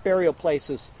of our burial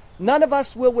places. None of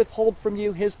us will withhold from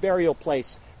you his burial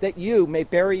place, that you may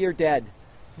bury your dead.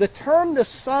 The term the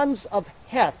sons of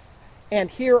Heth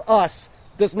and hear us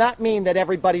does not mean that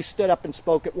everybody stood up and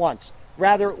spoke at once.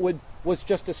 Rather, it was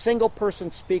just a single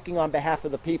person speaking on behalf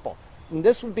of the people. And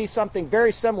this would be something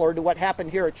very similar to what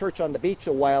happened here at Church on the Beach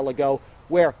a while ago,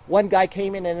 where one guy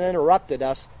came in and interrupted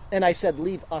us, and I said,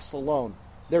 leave us alone.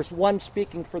 There's one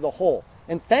speaking for the whole.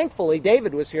 And thankfully,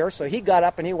 David was here, so he got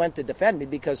up and he went to defend me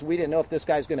because we didn't know if this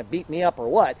guy's going to beat me up or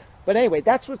what. But anyway,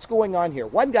 that's what's going on here.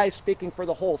 One guy's speaking for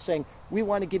the whole, saying, we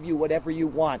want to give you whatever you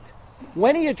want.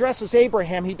 When he addresses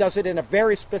Abraham, he does it in a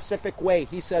very specific way.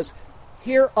 He says,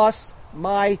 Hear us,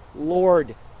 my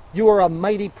Lord. You are a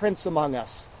mighty prince among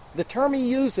us. The term he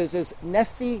uses is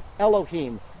Nesi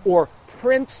Elohim, or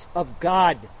Prince of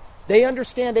God. They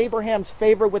understand Abraham's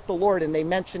favor with the Lord, and they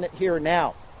mention it here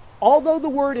now. Although the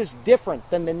word is different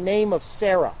than the name of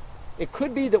Sarah, it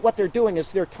could be that what they're doing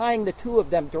is they're tying the two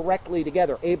of them directly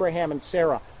together, Abraham and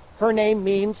Sarah. Her name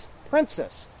means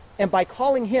princess. And by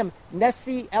calling him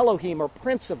Nesi Elohim, or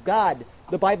Prince of God,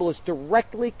 the Bible is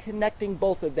directly connecting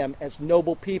both of them as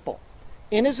noble people.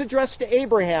 In his address to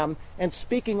Abraham, and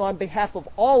speaking on behalf of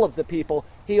all of the people,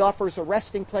 he offers a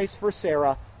resting place for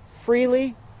Sarah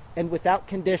freely and without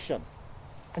condition.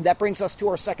 And that brings us to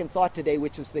our second thought today,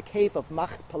 which is the cave of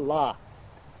Machpelah.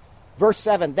 Verse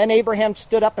 7, Then Abraham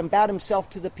stood up and bowed himself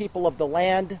to the people of the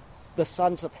land, the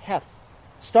sons of Heth.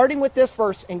 Starting with this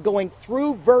verse and going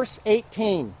through verse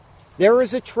 18, there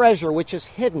is a treasure which is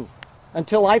hidden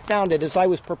until I found it as I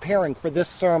was preparing for this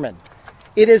sermon.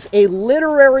 It is a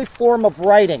literary form of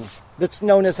writing that's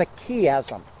known as a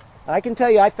chiasm. I can tell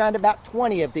you I found about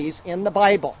 20 of these in the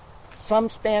Bible, some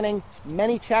spanning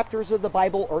many chapters of the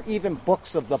Bible or even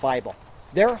books of the Bible.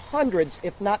 There are hundreds,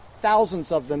 if not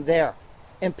thousands of them there.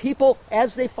 And people,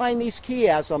 as they find these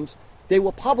chiasms, they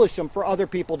will publish them for other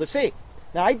people to see.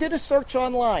 Now, I did a search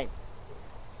online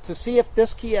to see if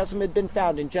this chiasm had been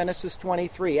found in Genesis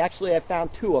 23. Actually, I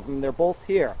found 2 of them. They're both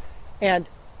here. And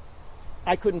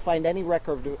I couldn't find any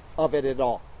record of it at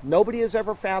all. Nobody has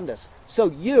ever found this. So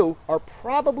you are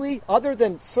probably, other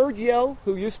than Sergio,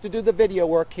 who used to do the video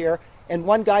work here, and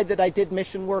one guy that I did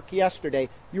mission work yesterday,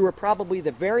 you were probably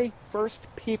the very first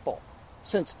people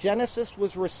since Genesis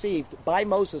was received by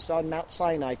Moses on Mount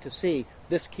Sinai to see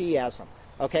this chiasm.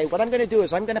 Okay, what I'm going to do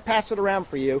is I'm going to pass it around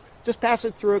for you. Just pass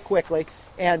it through it quickly.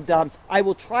 And I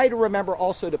will try to remember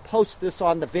also to post this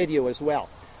on the video as well.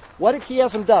 What a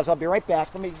chiasm does, I'll be right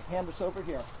back. Let me hand this over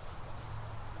here.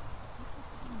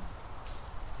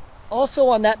 Also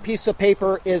on that piece of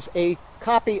paper is a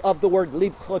copy of the word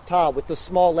Libchotah with the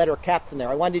small letter captain there.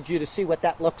 I wanted you to see what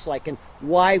that looks like and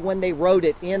why when they wrote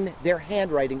it in their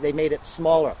handwriting they made it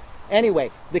smaller.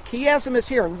 Anyway, the chiasm is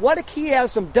here. And what a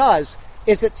chiasm does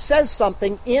is it says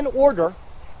something in order,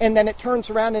 and then it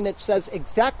turns around and it says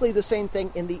exactly the same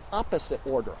thing in the opposite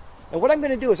order. And what I'm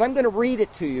going to do is I'm going to read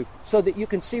it to you so that you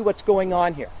can see what's going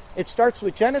on here. It starts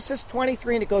with Genesis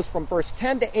 23 and it goes from verse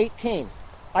 10 to 18.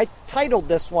 I titled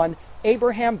this one,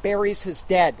 Abraham Buries His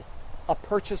Dead, a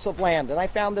Purchase of Land. And I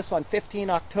found this on 15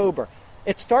 October.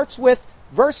 It starts with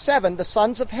verse 7, the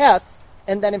sons of Heth,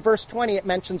 and then in verse 20 it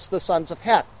mentions the sons of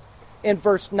Heth. In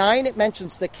verse 9 it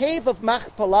mentions the cave of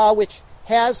Machpelah, which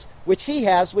he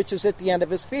has, which is at the end of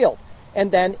his field.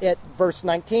 And then at verse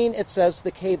 19, it says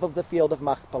the cave of the field of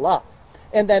Machpelah.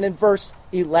 And then in verse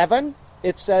 11,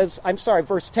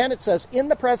 verse 10, it says, in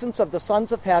the presence of the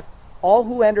sons of Heth, all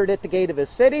who entered at the gate of his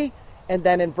city. And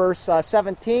then in verse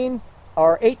 17,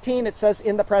 or 18, it says,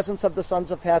 in the presence of the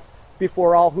sons of Heth,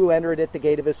 before all who entered at the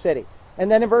gate of his city.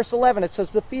 And then in verse 11, it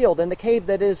says the field and the cave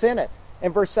that is in it.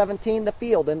 In verse 17, the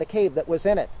field and the cave that was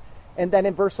in it. And then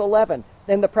in verse 11,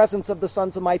 in the presence of the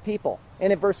sons of my people.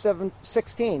 And in verse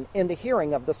 16, in the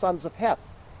hearing of the sons of Heth.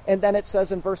 And then it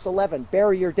says in verse 11,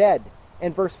 bury your dead.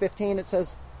 In verse 15, it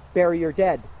says, bury your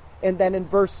dead. And then in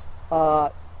verse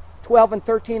 12 and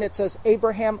 13, it says,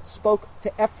 Abraham spoke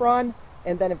to Ephron.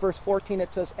 And then in verse 14,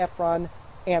 it says, Ephron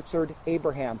answered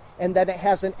Abraham. And then it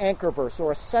has an anchor verse,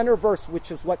 or a center verse, which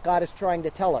is what God is trying to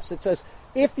tell us. It says,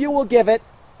 if you will give it,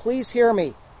 please hear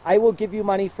me. I will give you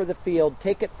money for the field.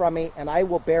 Take it from me, and I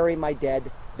will bury my dead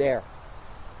there.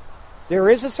 There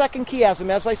is a second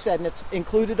chiasm, as I said, and it's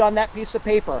included on that piece of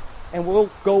paper, and we'll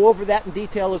go over that in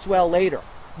detail as well later.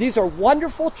 These are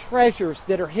wonderful treasures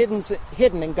that are hidden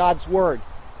in God's Word.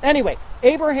 Anyway,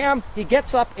 Abraham, he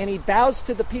gets up and he bows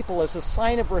to the people as a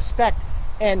sign of respect,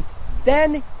 and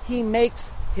then he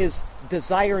makes his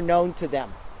desire known to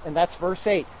them. And that's verse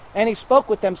 8. And he spoke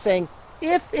with them, saying,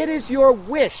 if it is your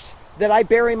wish that I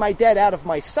bury my dead out of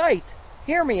my sight,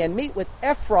 hear me and meet with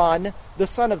Ephron, the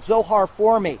son of Zohar,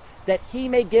 for me, that he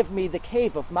may give me the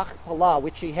cave of Machpelah,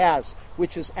 which he has,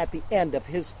 which is at the end of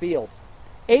his field.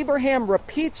 Abraham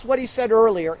repeats what he said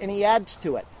earlier, and he adds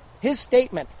to it. His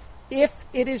statement, if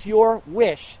it is your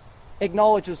wish,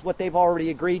 acknowledges what they've already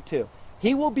agreed to.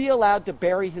 He will be allowed to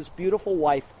bury his beautiful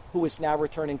wife, who is now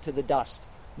returning to the dust.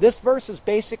 This verse is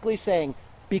basically saying,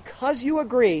 because you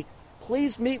agree,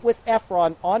 please meet with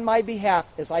Ephron on my behalf,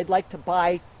 as I'd like to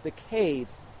buy the cave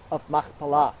of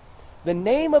Machpelah. The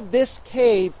name of this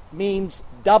cave means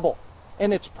double,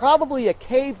 and it's probably a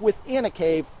cave within a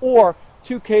cave, or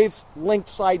two caves linked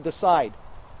side to side.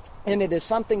 And it is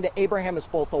something that Abraham is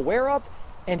both aware of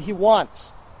and he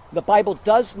wants. The Bible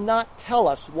does not tell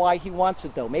us why he wants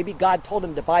it, though. Maybe God told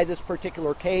him to buy this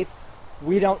particular cave.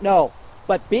 We don't know.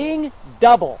 But being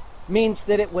double means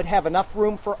that it would have enough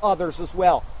room for others as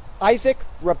well. Isaac,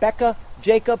 Rebekah,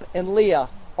 Jacob, and Leah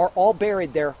are all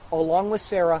buried there, along with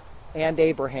Sarah and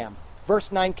Abraham.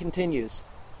 Verse 9 continues,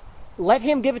 let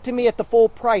him give it to me at the full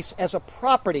price as a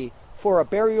property for a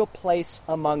burial place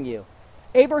among you.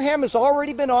 Abraham has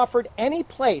already been offered any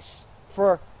place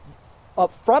from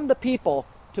the people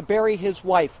to bury his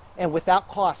wife, and without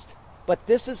cost. But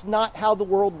this is not how the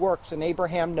world works, and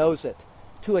Abraham knows it.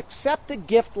 To accept a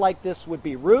gift like this would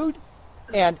be rude,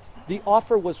 and the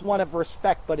offer was one of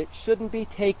respect, but it shouldn't be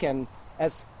taken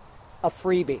as a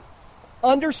freebie.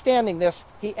 Understanding this,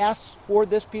 he asks for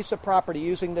this piece of property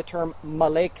using the term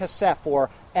malei kasef, or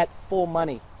at full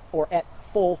money, or at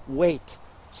full weight.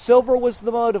 Silver was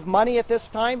the mode of money at this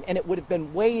time, and it would have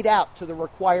been weighed out to the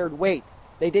required weight.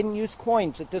 They didn't use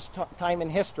coins at this time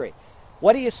in history.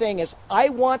 What he is saying is, I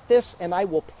want this, and I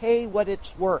will pay what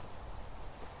it's worth.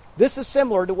 This is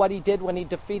similar to what he did when he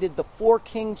defeated the 4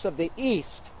 kings of the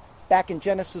east back in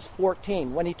Genesis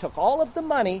 14, when he took all of the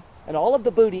money and all of the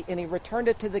booty and he returned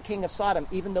it to the king of Sodom,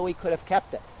 even though he could have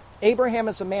kept it. Abraham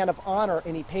is a man of honor,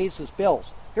 and he pays his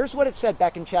bills. Here's what it said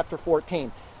back in chapter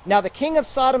 14. Now the king of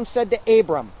Sodom said to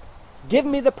Abram, give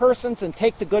me the persons and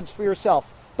take the goods for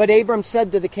yourself. But Abram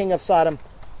said to the king of Sodom,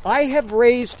 I have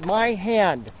raised my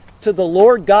hand to the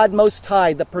Lord God Most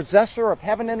High, the possessor of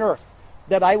heaven and earth,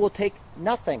 that I will take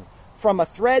nothing, from a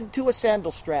thread to a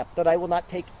sandal strap, that I will not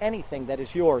take anything that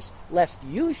is yours, lest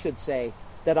you should say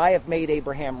that I have made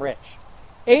Abraham rich.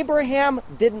 Abraham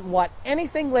didn't want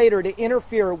anything later to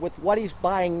interfere with what he's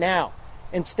buying now.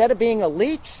 Instead of being a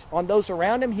leech on those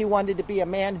around him, he wanted to be a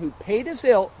man who paid his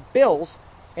bills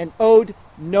and owed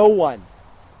no one.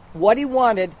 What he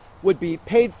wanted would be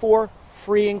paid for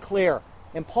free and clear.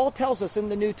 And Paul tells us in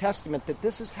the New Testament that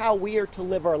this is how we are to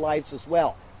live our lives as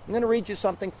well. I'm going to read you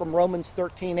something from Romans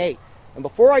 13:8. And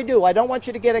before I do, I don't want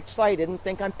you to get excited and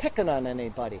think I'm picking on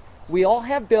anybody. We all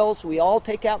have bills, we all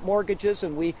take out mortgages,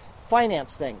 and we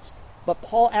finance things. But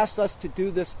Paul asks us to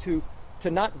do this, to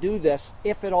not do this,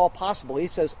 if at all possible. He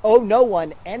says, owe no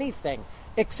one anything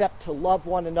except to love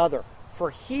one another. For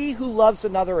he who loves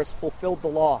another has fulfilled the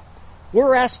law.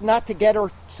 We're asked not to get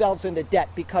ourselves into debt,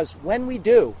 because when we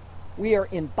do, we are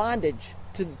in bondage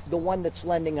to the one that's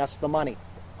lending us the money.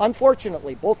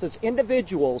 Unfortunately, both as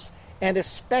individuals and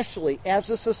especially as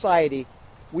a society,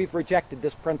 we've rejected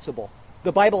this principle.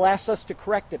 The Bible asks us to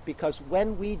correct it, because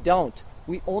when we don't,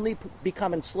 we only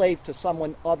become enslaved to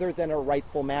someone other than our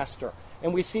rightful master.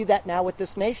 And we see that now with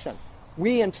this nation.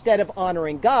 We, instead of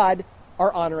honoring God,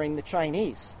 are honoring the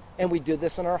Chinese. And we do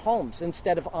this in our homes.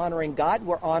 Instead of honoring God,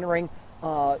 we're honoring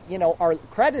our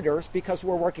creditors, because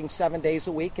we're working 7 days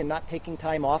a week and not taking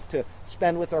time off to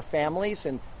spend with our families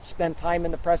and spend time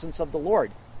in the presence of the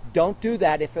Lord. Don't do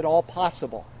that if at all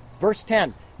possible. Verse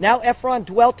 10, now Ephron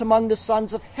dwelt among the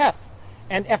sons of Heth,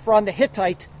 and Ephron the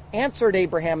Hittite answered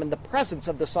Abraham in the presence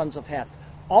of the sons of Heth,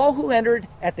 all who entered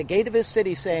at the gate of his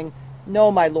city, saying,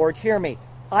 no, my lord, hear me.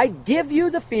 I give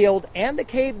you the field and the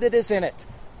cave that is in it.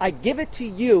 I give it to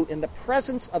you in the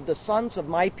presence of the sons of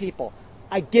my people.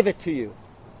 I give it to you.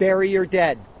 Bury your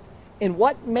dead. In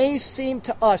what may seem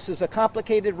to us as a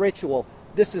complicated ritual,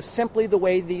 this is simply the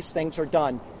way these things are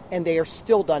done, and they are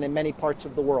still done in many parts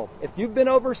of the world. If you've been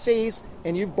overseas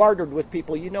and you've bartered with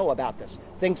people, you know about this.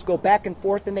 Things go back and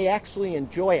forth, and they actually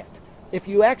enjoy it. If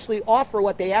you actually offer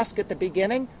what they ask at the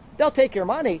beginning, they'll take your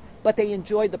money, but they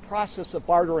enjoy the process of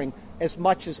bartering as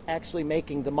much as actually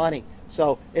making the money.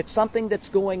 So it's something that's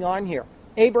going on here.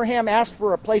 Abraham asked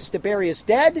for a place to bury his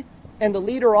dead, and the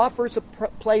leader offers a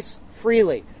place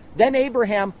freely. Then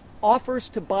Abraham offers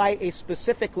to buy a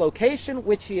specific location,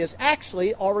 which he has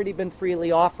actually already been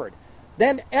freely offered.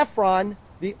 Then Ephron,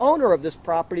 the owner of this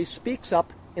property, speaks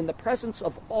up in the presence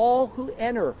of all who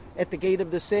enter at the gate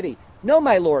of the city. No,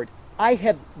 my lord, I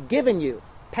have given you,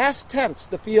 past tense,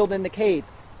 the field and the cave.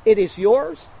 It is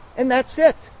yours, and that's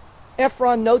it.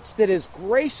 Ephron notes that his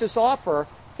gracious offer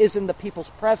is in the people's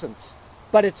presence,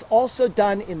 but it's also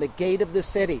done in the gate of the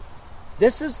city.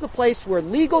 This is the place where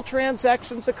legal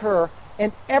transactions occur,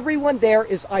 and everyone there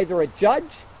is either a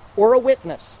judge or a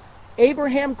witness.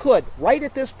 Abraham could, right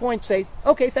at this point, say,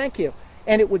 okay, thank you,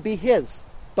 and it would be his.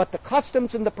 But the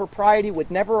customs and the propriety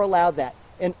would never allow that.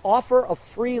 An offer of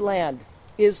free land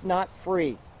is not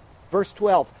free. Verse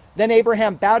 12, then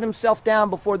Abraham bowed himself down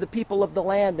before the people of the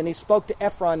land, and he spoke to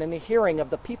Ephron in the hearing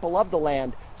of the people of the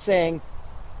land, saying,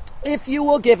 if you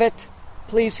will give it,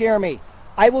 please hear me.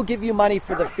 I will give you money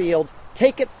for the field.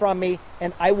 Take it from me,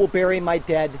 and I will bury my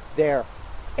dead there.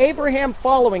 Abraham,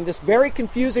 following this very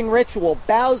confusing ritual,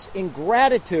 bows in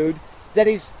gratitude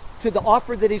to the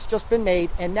offer that he's just been made,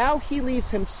 and now he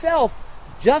leaves himself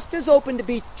just as open to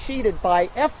be cheated by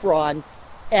Ephron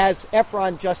as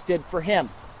Ephron just did for him.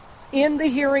 In the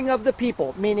hearing of the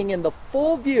people, meaning in the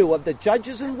full view of the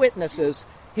judges and witnesses,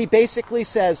 he basically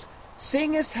says,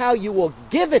 seeing as how you will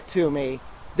give it to me,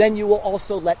 then you will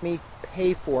also let me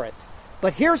pay for it.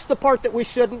 But here's the part that we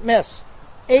shouldn't miss.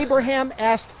 Abraham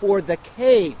asked for the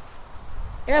cave.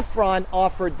 Ephron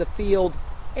offered the field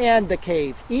and the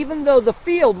cave, even though the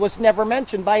field was never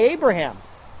mentioned by Abraham.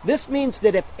 This means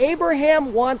that if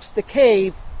Abraham wants the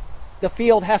cave, the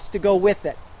field has to go with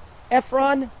it.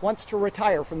 Ephron wants to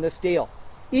retire from this deal.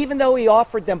 Even though he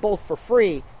offered them both for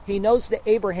free, he knows that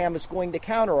Abraham is going to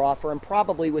counteroffer, and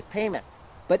probably with payment.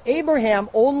 But Abraham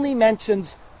only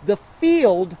mentions the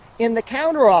field in the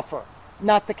counteroffer,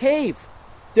 not the cave.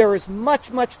 There is much,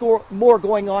 much more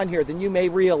going on here than you may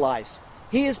realize.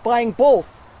 He is buying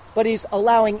both, but he's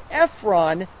allowing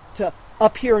Ephron to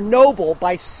appear noble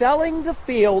by selling the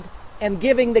field and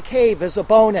giving the cave as a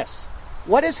bonus.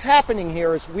 What is happening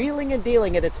here is wheeling and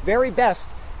dealing at its very best,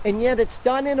 and yet it's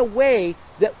done in a way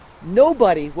that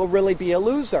nobody will really be a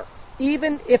loser.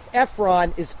 even if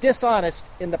Ephron is dishonest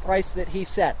in the price that he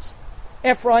sets.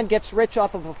 Ephron gets rich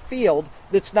off of a field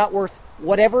that's not worth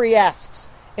whatever he asks.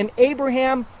 And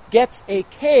Abraham gets a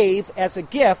cave as a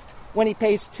gift when he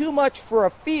pays too much for a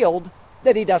field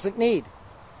that he doesn't need.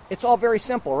 It's all very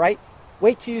simple, right?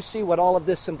 Wait till you see what all of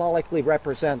this symbolically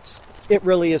represents. It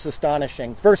really is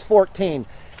astonishing. Verse 14,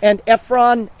 and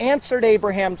Ephron answered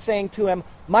Abraham, saying to him,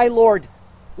 my Lord,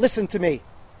 listen to me.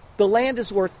 The land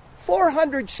is worth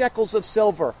 400 shekels of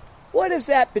silver. What is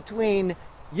that between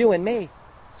you and me?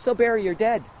 So bury your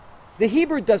dead. The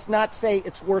Hebrew does not say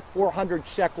it's worth 400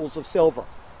 shekels of silver.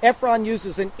 Ephron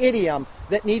uses an idiom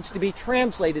that needs to be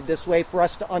translated this way for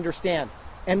us to understand,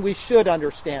 and we should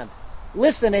understand.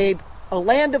 Listen, Abe, a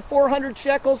land of 400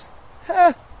 shekels?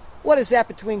 What is that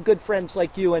between good friends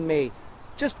like you and me?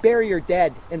 Just bury your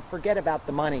dead and forget about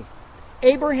the money.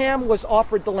 Abraham was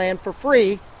offered the land for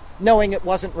free, knowing it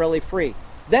wasn't really free.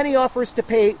 Then he offers to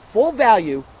pay full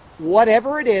value,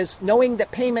 whatever it is, knowing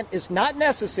that payment is not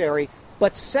necessary,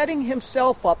 but setting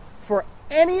himself up for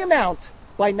any amount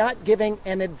by not giving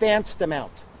an advanced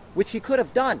amount, which he could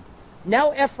have done.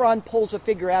 Now Ephron pulls a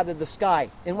figure out of the sky.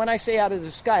 And when I say out of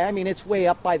the sky, I mean it's way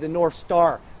up by the North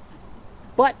Star.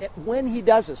 But when he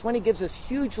does this, when he gives this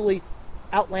hugely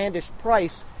outlandish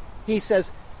price, he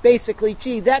says, basically,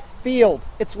 gee, that field,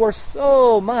 it's worth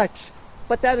so much,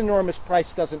 but that enormous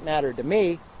price doesn't matter to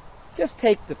me. Just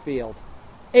take the field.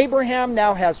 Abraham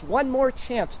now has one more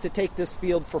chance to take this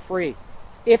field for free.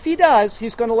 If he does,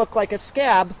 he's going to look like a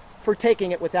scab for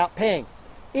taking it without paying.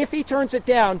 If he turns it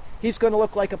down, he's going to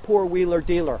look like a poor wheeler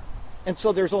dealer. And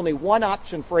so there's only one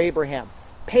option for Abraham.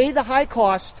 Pay the high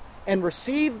cost and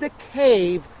receive the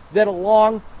cave that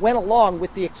went along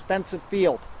with the expensive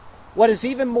field. What is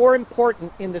even more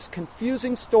important in this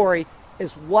confusing story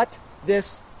is what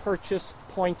this purchase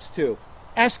points to.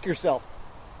 Ask yourself,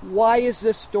 why is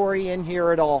this story in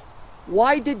here at all?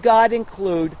 Why did God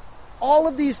include all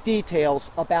of these details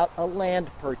about a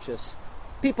land purchase?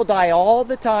 People die all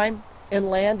the time, and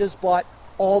land is bought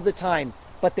all the time,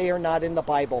 but they are not in the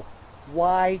Bible.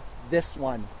 Why this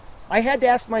one? I had to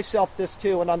ask myself this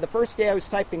too, and on the first day I was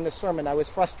typing the sermon, I was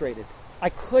frustrated. I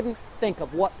couldn't think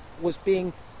of what was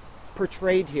being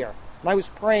portrayed here, and I was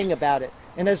praying about it.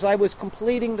 And as I was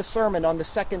completing the sermon on the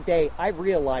second day, I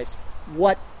realized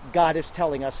what God is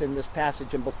telling us in this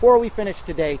passage. And before we finish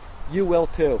today, you will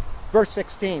too. Verse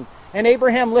 16, and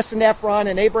Abraham listened to Ephron,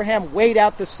 and Abraham weighed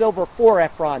out the silver for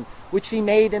Ephron, which he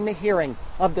made in the hearing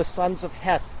of the sons of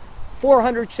Heth.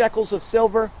 400 shekels of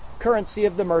silver, currency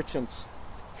of the merchants.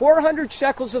 400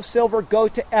 shekels of silver go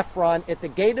to Ephron at the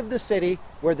gate of the city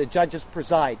where the judges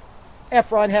preside.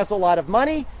 Ephron has a lot of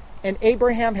money, and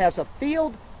Abraham has a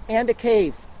field and a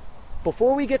cave.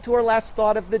 Before we get to our last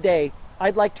thought of the day,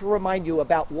 I'd like to remind you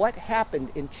about what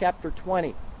happened in chapter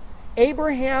 20.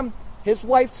 Abraham, his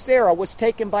wife Sarah, was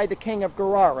taken by the king of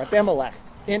Gerar, Abimelech,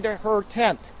 into her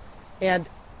tent. And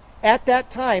at that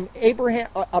time,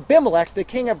 Abimelech, the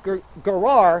king of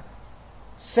Gerar,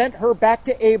 sent her back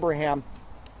to Abraham.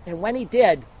 And when he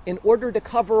did, in order to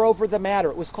cover over the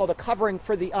matter, it was called a covering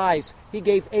for the eyes, he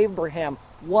gave Abraham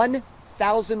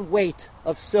 1,000 weight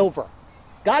of silver.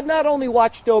 God not only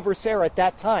watched over Sarah at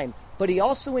that time, but he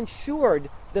also ensured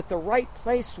that the right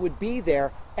place would be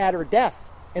there at her death,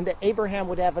 and that Abraham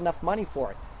would have enough money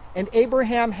for it. And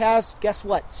Abraham has, guess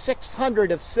what,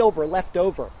 600 of silver left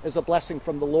over as a blessing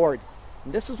from the Lord.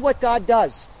 And this is what God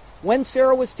does. When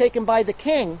Sarah was taken by the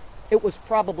king, it was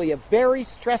probably a very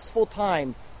stressful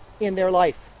time in their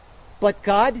life. But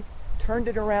God turned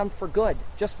it around for good.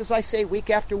 Just as I say week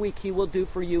after week, he will do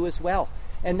for you as well.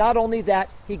 And not only that,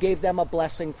 he gave them a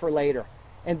blessing for later.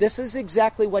 And this is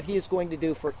exactly what he is going to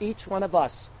do for each one of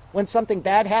us. When something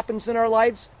bad happens in our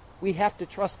lives, we have to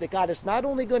trust that God is not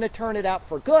only going to turn it out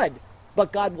for good,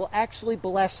 but God will actually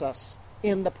bless us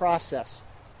in the process.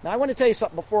 Now, I want to tell you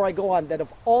something before I go on, that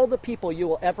of all the people you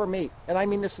will ever meet, and I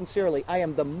mean this sincerely, I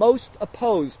am the most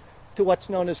opposed to what's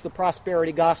known as the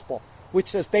prosperity gospel, which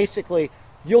says basically,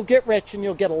 you'll get rich and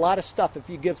you'll get a lot of stuff if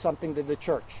you give something to the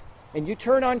church. And you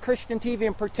turn on Christian TV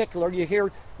in particular, you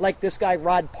hear like this guy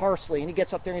Rod Parsley, and he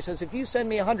gets up there and he says, if you send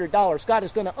me $100, God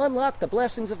is going to unlock the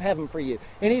blessings of heaven for you,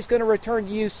 and he's going to return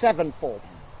to you sevenfold.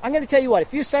 I'm going to tell you what,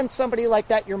 if you send somebody like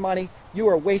that your money, you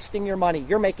are wasting your money.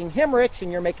 You're making him rich and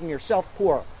you're making yourself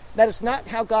poor. That is not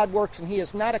how God works, and he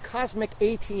is not a cosmic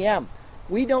ATM.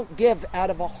 We don't give out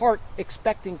of a heart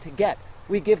expecting to get.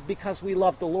 We give because we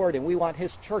love the Lord and we want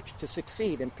his church to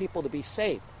succeed and people to be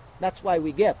saved. That's why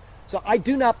we give. So I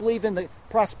do not believe in the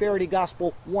prosperity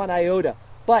gospel one iota.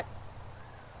 But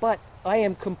I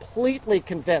am completely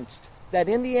convinced that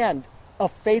in the end, a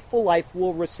faithful life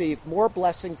will receive more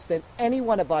blessings than any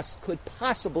one of us could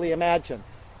possibly imagine.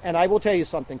 And I will tell you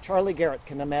something, Charlie Garrett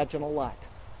can imagine a lot.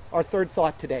 Our third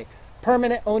thought today,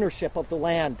 permanent ownership of the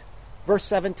land. Verse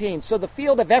 17, so the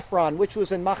field of Ephron, which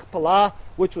was in Machpelah,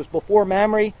 which was before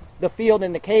Mamre, the field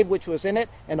and the cave which was in it,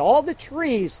 and all the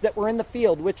trees that were in the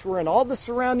field, which were in all the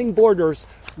surrounding borders,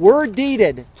 were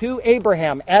deeded to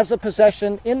Abraham as a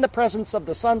possession in the presence of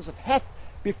the sons of Heth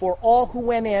before all who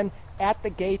went in at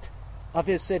the gate of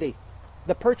his city.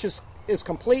 The purchase is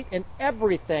complete, and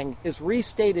everything is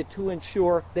restated to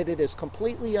ensure that it is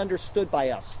completely understood by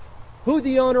us. Who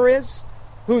the owner is,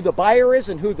 who the buyer is,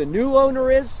 and who the new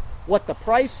owner is, what the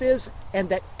price is, and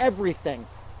that everything,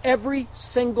 every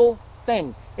single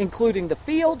thing, including the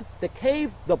field, the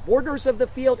cave, the borders of the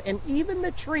field, and even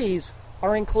the trees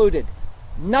are included.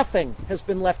 Nothing has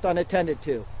been left unattended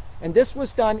to. And this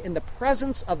was done in the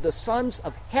presence of the sons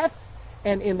of Heth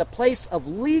and in the place of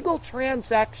legal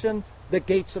transaction, the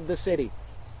gates of the city.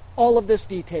 All of this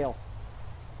detail.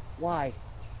 Why?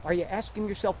 Are you asking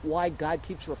yourself why God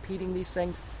keeps repeating these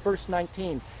things? Verse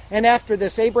 19. And after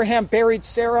this, Abraham buried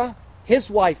Sarah, his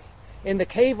wife, in the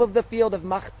cave of the field of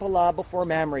Machpelah before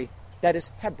Mamre, that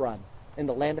is Hebron, in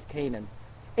the land of Canaan.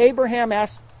 Abraham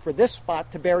asked for this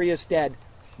spot to bury his dead.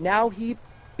 Now he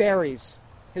buries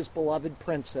his beloved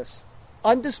princess.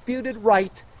 Undisputed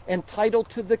right and title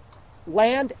to the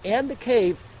land and the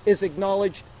cave is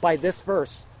acknowledged by this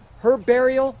verse. Her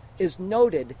burial is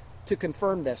noted to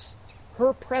confirm this.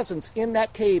 Her presence in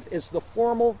that cave is the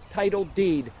formal title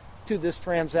deed to this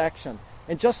transaction.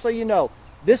 And just so you know,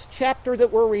 this chapter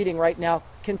that we're reading right now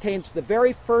contains the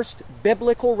very first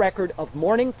biblical record of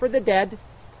mourning for the dead,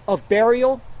 of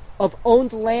burial, of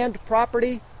owned land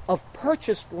property, of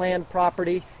purchased land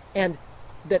property, and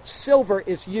that silver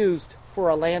is used for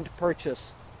a land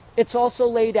purchase. It's also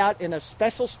laid out in a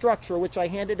special structure, which I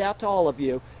handed out to all of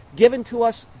you, given to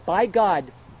us by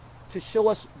God to show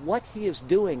us what he is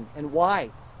doing and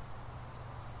why.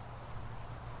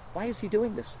 Why is he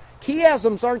doing this?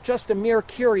 Chiasms aren't just a mere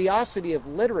curiosity of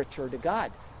literature to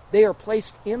God. They are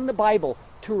placed in the Bible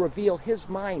to reveal his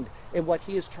mind and what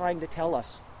he is trying to tell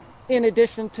us. In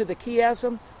addition to the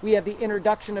chiasm, we have the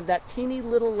introduction of that teeny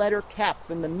little letter cap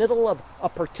in the middle of a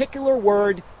particular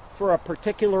word for a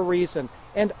particular reason.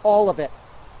 And all of it,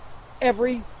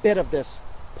 every bit of this,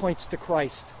 points to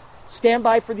Christ. Stand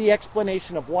by for the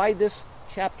explanation of why this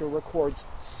chapter records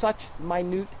such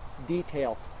minute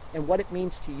detail and what it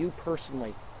means to you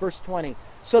personally. Verse 20.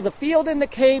 So the field and the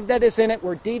cave that is in it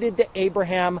were deeded to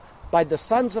Abraham by the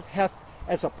sons of Heth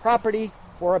as a property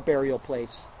for a burial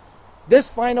place. This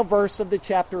final verse of the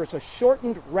chapter is a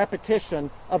shortened repetition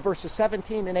of verses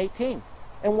 17 and 18.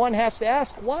 And one has to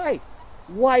ask, why?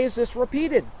 Why is this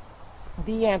repeated?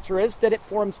 The answer is that it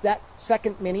forms that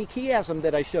second mini chiasm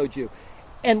that I showed you.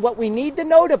 And what we need to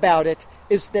note about it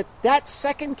is that that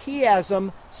second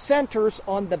chiasm centers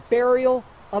on the burial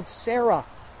of Sarah,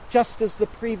 just as the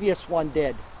previous one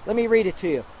did. Let me read it to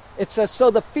you. It says,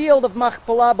 so the field of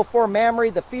Machpelah before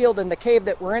Mamre, the field and the cave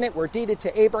that were in it, were deeded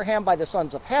to Abraham by the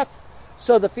sons of Heth.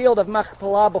 So the field of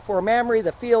Machpelah before Mamre,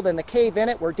 the field and the cave in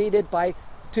it, were deeded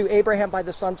to Abraham by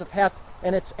the sons of Heth.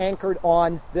 And it's anchored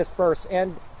on this verse.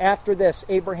 And after this,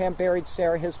 Abraham buried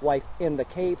Sarah, his wife, in the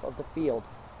cave of the field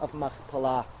of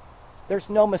Machpelah. There's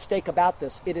no mistake about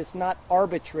this. It is not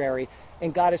arbitrary,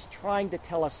 and God is trying to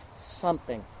tell us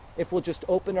something. If we'll just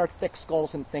open our thick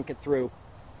skulls and think it through,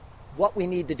 what we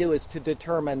need to do is to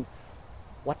determine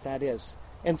what that is.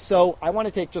 And so I want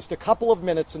to take just a couple of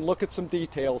minutes and look at some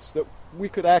details that we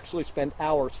could actually spend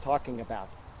hours talking about.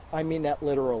 I mean that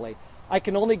literally. I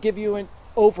can only give you an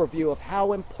overview of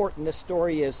how important this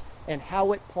story is and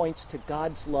how it points to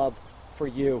God's love for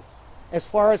you. As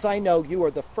far as I know, you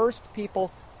are the first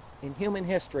people in human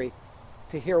history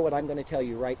to hear what I'm going to tell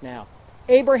you right now.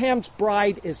 Abraham's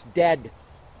bride is dead,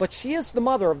 but she is the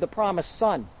mother of the promised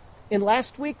son. In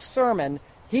last week's sermon,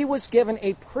 he was given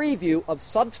a preview of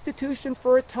substitution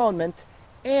for atonement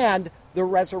and the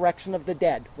resurrection of the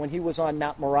dead when he was on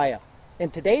Mount Moriah.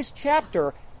 In today's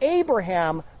chapter,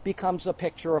 Abraham becomes a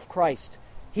picture of Christ.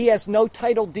 He has no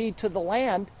title deed to the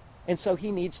land, and so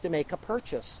he needs to make a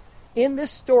purchase. In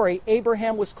this story,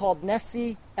 Abraham was called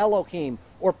Nesi Elohim,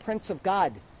 or Prince of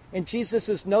God, and Jesus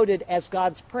is noted as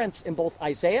God's prince in both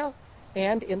Isaiah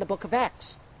and in the book of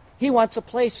Acts. He wants a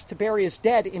place to bury his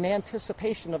dead in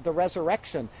anticipation of the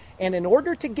resurrection, and in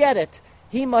order to get it,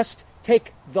 he must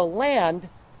take the land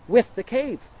with the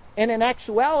cave. And in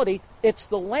actuality, it's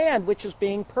the land which is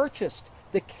being purchased.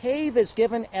 The cave is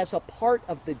given as a part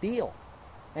of the deal.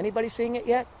 Anybody seeing it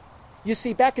yet? You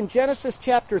see, back in Genesis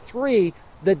chapter 3,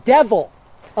 the devil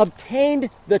obtained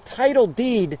the title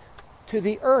deed to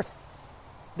the earth.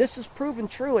 This is proven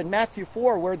true in Matthew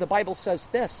 4, where the Bible says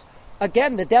this.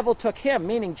 Again, the devil took him,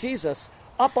 meaning Jesus,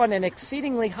 up on an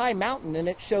exceedingly high mountain, and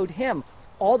it showed him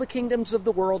all the kingdoms of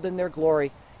the world in their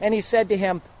glory. And he said to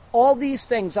him, all these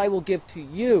things I will give to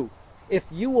you if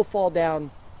you will fall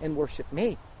down and worship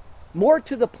me. More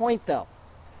to the point, though,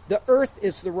 the earth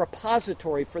is the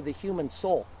repository for the human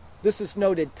soul. This is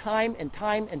noted time and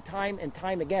time and time and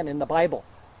time again in the Bible.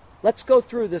 Let's go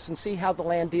through this and see how the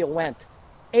land deal went.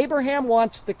 Abraham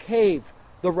wants the cave,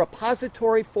 the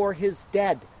repository for his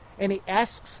dead, and he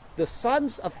asks the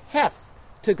sons of Heth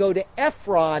to go to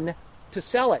Ephron to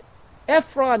sell it.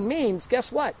 Ephron means,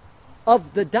 guess what?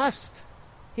 Of the dust.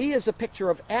 He is a picture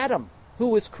of Adam, who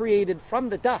was created from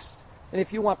the dust. And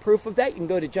if you want proof of that, you can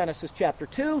go to Genesis chapter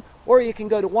 2, or you can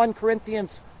go to 1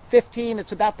 Corinthians 15.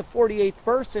 It's about the 48th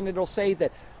verse, and it'll say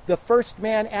that the first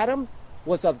man, Adam,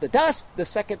 was of the dust. The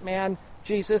second man,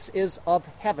 Jesus, is of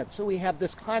heaven. So we have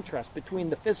this contrast between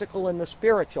the physical and the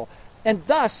spiritual. And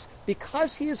thus,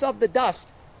 because he is of the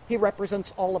dust, he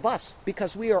represents all of us,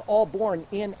 because we are all born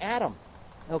in Adam.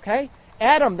 Okay?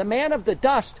 Adam, the man of the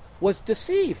dust, was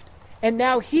deceived, and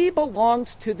now he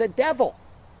belongs to the devil.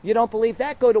 You don't believe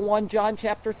that? Go to 1 John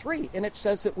chapter 3, and it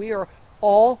says that we are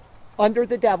all under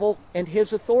the devil and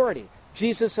his authority.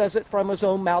 Jesus says it from his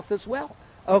own mouth as well.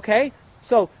 Okay?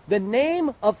 So the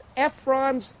name of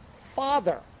Ephron's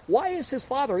father, why is his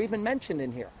father even mentioned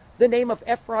in here? The name of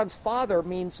Ephron's father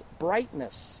means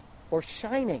brightness or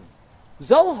shining.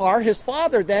 Zohar, his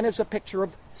father, then, is a picture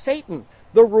of Satan,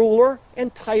 the ruler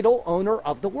and title owner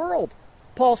of the world.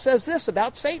 Paul says this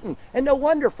about Satan, and no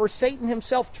wonder, for Satan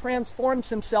himself transforms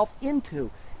himself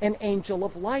into an angel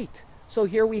of light. So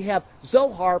here we have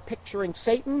Zohar picturing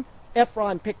Satan,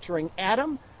 Ephron picturing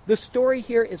Adam. The story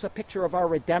here is a picture of our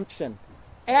redemption.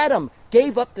 Adam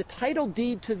gave up the title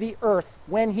deed to the earth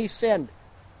when he sinned.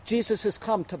 Jesus has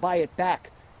come to buy it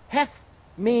back. Heth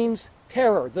means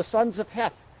terror, the sons of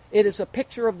Heth. It is a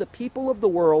picture of the people of the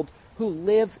world who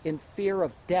live in fear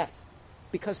of death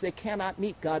because they cannot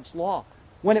meet God's law.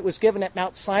 When it was given at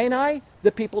Mount Sinai,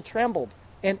 the people trembled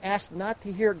and asked not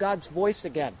to hear God's voice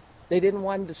again. They didn't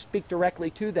want him to speak directly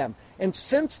to them. And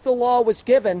since the law was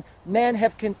given, men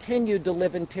have continued to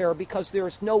live in terror because there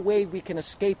is no way we can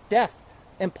escape death.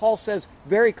 And Paul says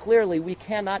very clearly we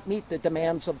cannot meet the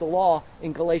demands of the law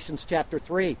in Galatians chapter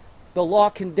 3. The law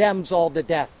condemns all to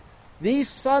death. These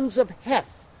sons of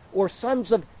Heth, or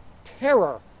sons of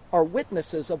terror, are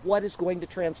witnesses of what is going to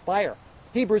transpire.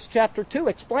 Hebrews chapter 2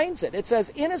 explains it. It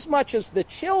says, inasmuch as the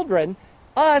children,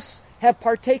 us, have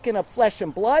partaken of flesh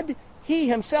and blood, he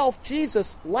himself,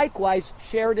 Jesus, likewise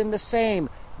shared in the same,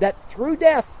 that through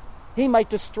death he might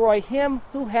destroy him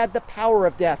who had the power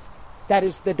of death, that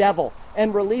is the devil,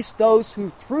 and release those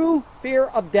who through fear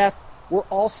of death were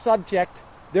all subject,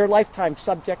 their lifetime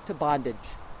subject to bondage.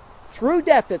 Through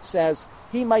death, it says,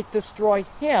 he might destroy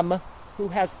him who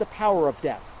has the power of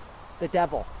death, the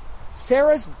devil.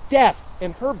 Sarah's death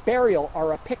and her burial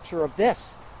are a picture of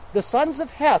this. The sons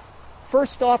of Heth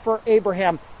first offer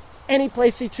Abraham any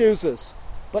place he chooses,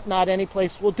 but not any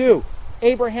place will do.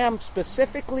 Abraham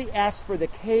specifically asks for the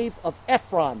cave of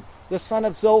Ephron, the son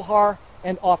of Zohar,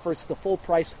 and offers the full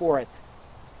price for it.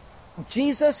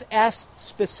 Jesus asked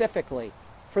specifically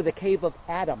for the cave of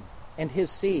Adam and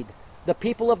his seed. The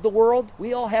people of the world,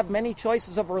 we all have many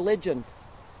choices of religion,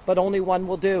 but only one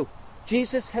will do.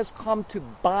 Jesus has come to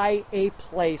buy a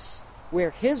place where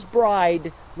his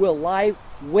bride will lie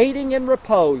waiting in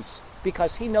repose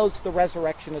because he knows the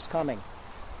resurrection is coming.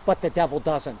 But the devil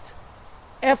doesn't.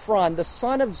 Ephron, the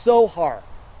son of Zohar,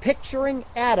 picturing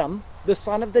Adam, the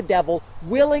son of the devil,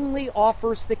 willingly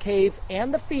offers the cave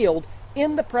and the field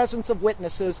in the presence of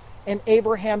witnesses, and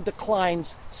Abraham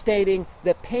declines, stating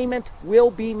that payment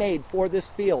will be made for this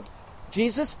field.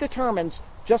 Jesus determines,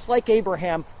 just like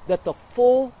Abraham, that the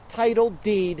full title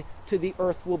deed to the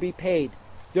earth will be paid.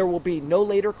 There will be no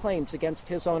later claims against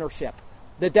his ownership.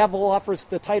 The devil offers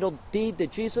the title deed to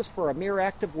Jesus for a mere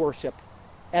act of worship,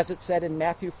 as it said in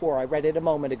Matthew 4. I read it a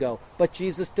moment ago. But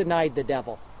Jesus denied the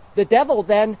devil. The devil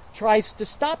then tries to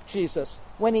stop Jesus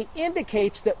when he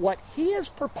indicates that what he is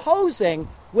proposing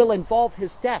will involve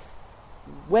his death.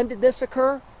 When did this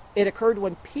occur? It occurred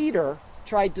when Peter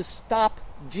tried to stop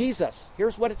Jesus.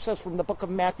 Here's what it says from the book of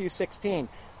Matthew 16.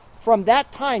 From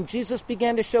that time, Jesus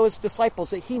began to show his disciples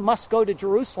that he must go to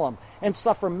Jerusalem and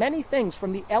suffer many things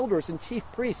from the elders and chief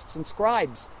priests and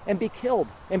scribes, and be killed,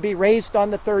 and be raised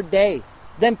on the third day.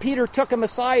 Then Peter took him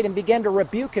aside and began to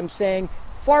rebuke him, saying,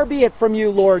 Far be it from you,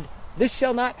 Lord, this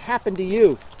shall not happen to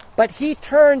you. But he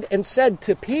turned and said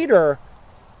to Peter,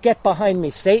 Get behind me,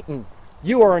 Satan.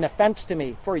 You are an offense to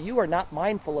me, for you are not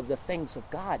mindful of the things of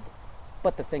God,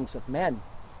 but the things of men.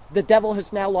 The devil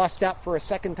has now lost out for a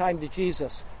second time to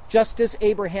Jesus, just as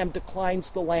Abraham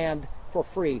declines the land for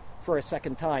free for a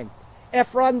second time.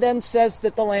 Ephron then says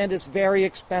that the land is very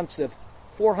expensive,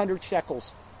 400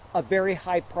 shekels, a very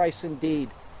high price indeed.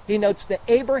 He notes that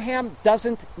Abraham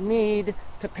doesn't need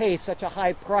to pay such a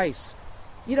high price.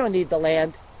 You don't need the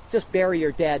land, just bury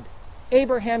your dead.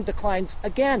 Abraham declines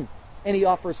again, and he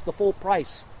offers the full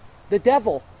price. The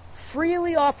devil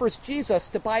freely offers Jesus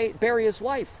to bury his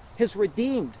wife, his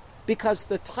redeemed, because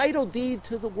the title deed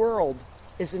to the world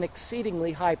is an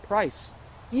exceedingly high price.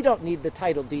 You don't need the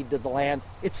title deed to the land.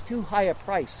 It's too high a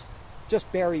price.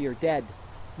 Just bury your dead.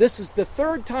 This is the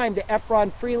third time that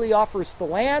Ephron freely offers the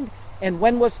land. And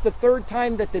when was the third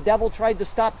time that the devil tried to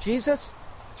stop Jesus?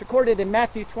 It's recorded in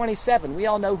Matthew 27. We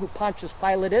all know who Pontius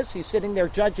Pilate is. He's sitting there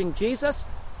judging Jesus.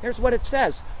 Here's what it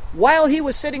says. While he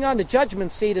was sitting on the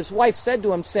judgment seat, his wife said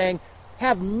to him, saying,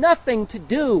 "Have nothing to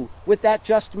do with that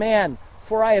just man,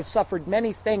 for I have suffered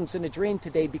many things in a dream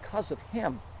today because of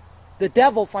him." The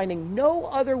devil, finding no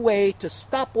other way to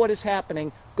stop what is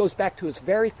happening, goes back to his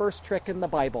very first trick in the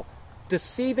Bible,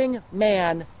 deceiving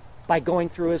man by going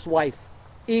through his wife.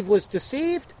 Eve was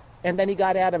deceived, and then he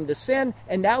got Adam to sin,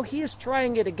 and now he is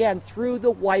trying it again through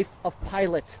the wife of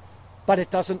Pilate. But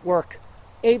it doesn't work.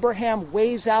 Abraham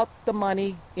weighs out the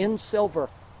money in silver,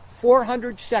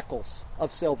 400 shekels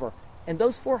of silver. And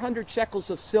those 400 shekels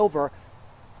of silver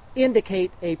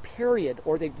indicate a period,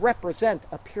 or they represent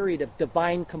a period of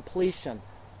divine completion.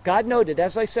 God noted,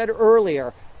 as I said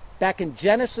earlier, back in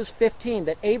Genesis 15,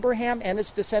 that Abraham and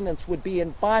his descendants would be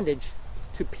in bondage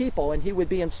to people, and he would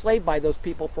be enslaved by those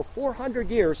people for 400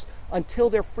 years until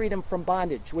their freedom from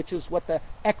bondage, which is what the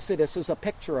Exodus is a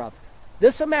picture of.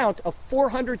 This amount of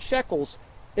 400 shekels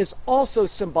is also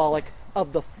symbolic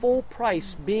of the full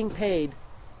price being paid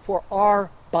for our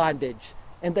bondage,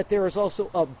 and that there is also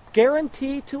a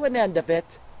guarantee to an end of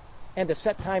it and a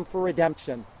set time for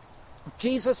redemption.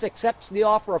 Jesus accepts the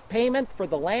offer of payment for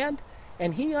the land,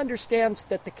 and he understands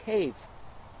that the cave,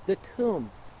 the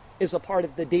tomb, is a part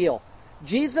of the deal.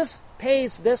 Jesus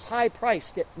pays this high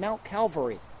price at Mount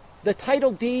Calvary. The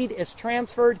title deed is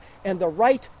transferred, and the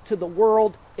right to the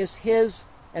world is his,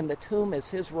 and the tomb is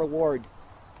his reward.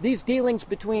 These dealings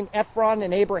between Ephron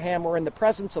and Abraham were in the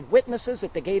presence of witnesses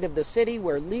at the gate of the city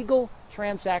where legal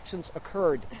transactions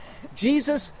occurred.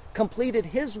 Jesus completed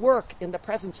his work in the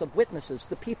presence of witnesses,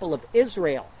 the people of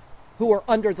Israel, who are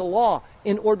under the law,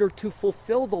 in order to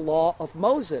fulfill the law of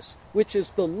Moses, which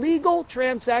is the legal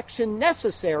transaction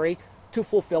necessary to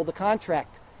fulfill the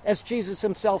contract. As Jesus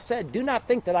himself said, "Do not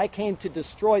think that I came to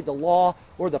destroy the law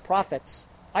or the prophets.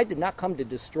 I did not come to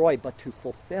destroy, but to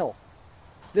fulfill."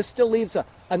 This still leaves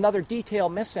another detail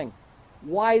missing.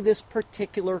 Why this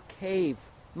particular cave,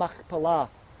 Machpelah?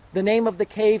 The name of the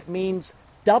cave means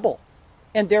double,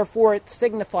 and therefore it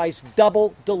signifies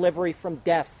double delivery from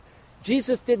death.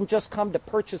 Jesus didn't just come to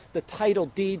purchase the title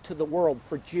deed to the world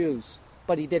for Jews,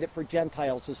 but he did it for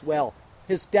Gentiles as well.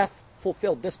 His death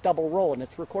fulfilled this double role, and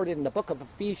it's recorded in the book of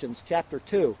Ephesians, chapter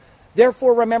 2.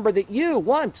 "Therefore remember that you,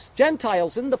 once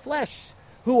Gentiles in the flesh,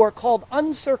 who are called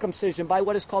uncircumcision by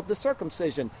what is called the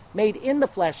circumcision, made in the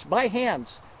flesh by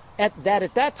hands, at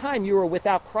that time you were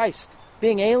without Christ,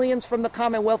 being aliens from the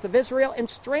commonwealth of Israel and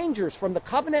strangers from the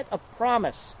covenant of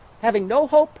promise, having no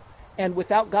hope and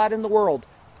without God in the world.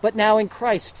 But now in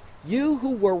Christ, you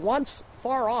who were once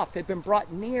far off have been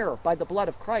brought near by the blood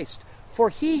of Christ. For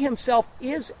he himself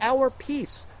is our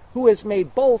peace, who has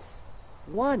made both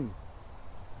one,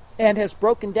 and has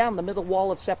broken down the middle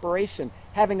wall of separation,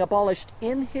 having abolished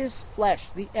in his flesh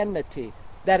the enmity,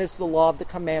 that is the law of the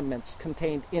commandments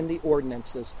contained in the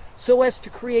ordinances, so as to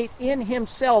create in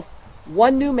himself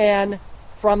one new man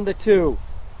from the two,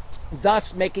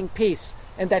 thus making peace,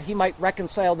 and that he might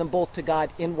reconcile them both to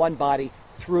God in one body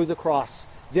through the cross,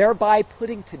 thereby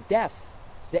putting to death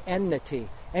the enmity.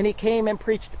 And he came and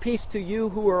preached peace to you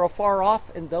who are afar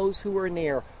off and those who are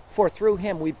near. For through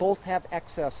him we both have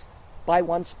access by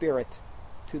one Spirit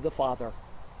to the Father."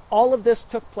 All of this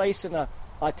took place in a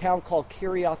town called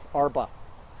Kiriath Arba.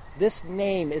 This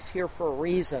name is here for a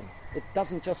reason. It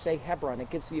doesn't just say Hebron. It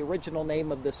gives the original name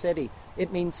of the city.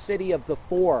 It means city of the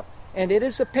four. And it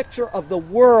is a picture of the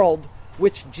world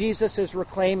which Jesus is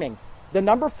reclaiming. The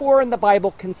number 4 in the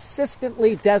Bible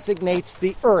consistently designates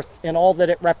the earth and all that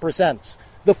it represents.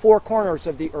 The 4 corners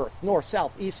of the earth, north,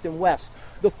 south, east, and west.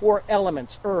 The 4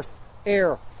 elements, earth,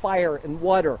 air, fire, and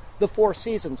water. The 4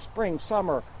 seasons, spring,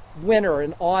 summer, winter,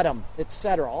 and autumn,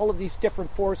 etc. All of these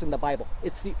different 4s in the Bible.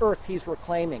 It's the earth he's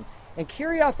reclaiming. And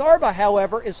Kiriath Arba,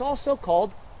 however, is also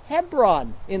called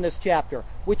Hebron in this chapter,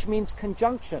 which means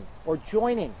conjunction or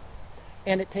joining.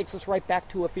 And it takes us right back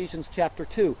to Ephesians chapter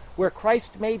 2, where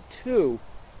Christ made two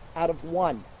out of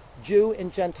one. Jew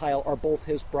and Gentile are both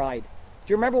his bride.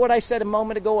 Do you remember what I said a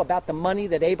moment ago about the money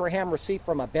that Abraham received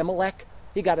from Abimelech?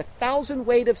 He got 1,000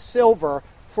 weight of silver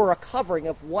for a covering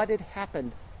of what had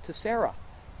happened to Sarah.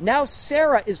 Now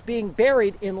Sarah is being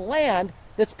buried in land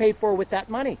that's paid for with that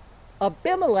money.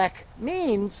 Abimelech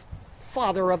means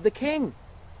father of the king.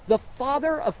 The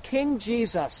father of King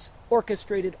Jesus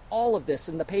orchestrated all of this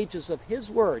in the pages of his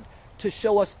word to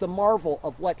show us the marvel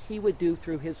of what he would do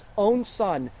through his own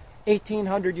son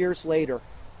 1,800 years later.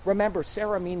 Remember,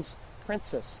 Sarah means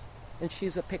princess, and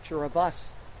she's a picture of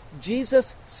us.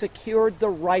 Jesus secured the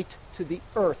right to the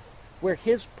earth where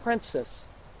his princess,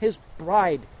 his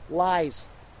bride, lies,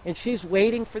 and she's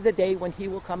waiting for the day when he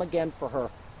will come again for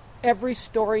her. Every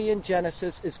story in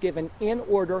Genesis is given in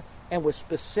order and with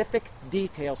specific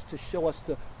details to show us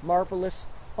the marvelous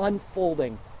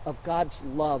unfolding of God's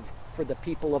love for the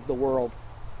people of the world.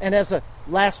 And as a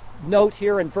last note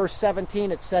here in verse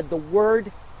 17, it said the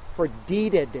word for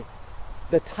deeded.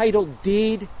 The title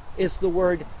deed is the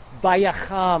word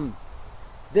vayacham.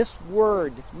 This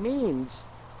word means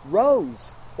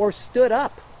rose or stood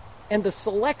up. And the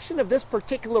selection of this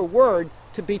particular word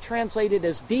to be translated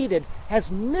as deeded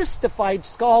has mystified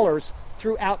scholars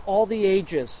throughout all the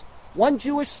ages. One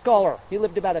Jewish scholar, he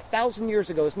lived about 1,000 years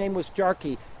ago, his name was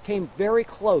Jarkey, came very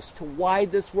close to why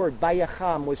this word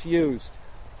vayacham was used.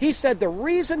 He said the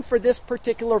reason for this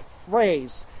particular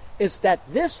phrase is that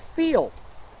this field,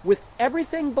 with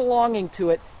everything belonging to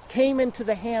it, came into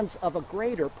the hands of a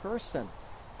greater person,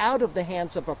 out of the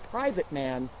hands of a private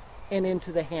man and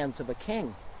into the hands of a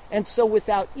king. And so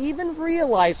without even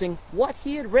realizing what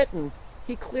he had written,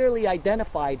 he clearly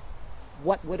identified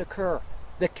what would occur.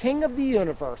 The king of the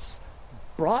universe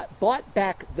bought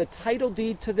back the title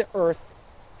deed to the earth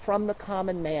from the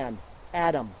common man,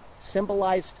 Adam,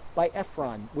 symbolized by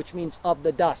Ephron, which means of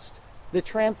the dust. The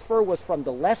transfer was from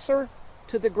the lesser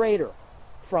to the greater,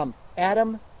 from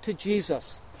Adam to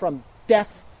Jesus, from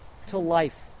death to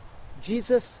life.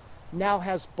 Jesus now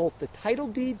has both the title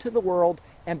deed to the world,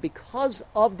 and because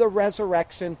of the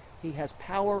resurrection, he has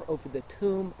power over the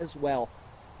tomb as well.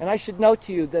 And I should note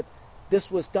to you that this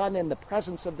was done in the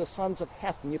presence of the sons of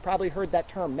Heth, and you probably heard that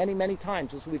term many, many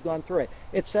times as we've gone through it.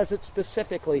 It says it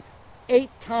specifically 8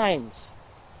 times.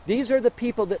 These are the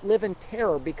people that live in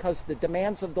terror because the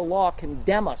demands of the law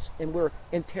condemn us, and we're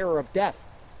in terror of death.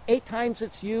 8 times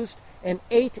it's used, and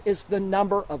 8 is the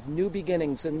number of new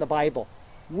beginnings in the Bible.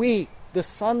 We, the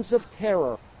sons of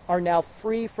terror, are now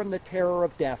free from the terror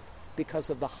of death because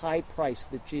of the high price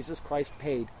that Jesus Christ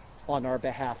paid on our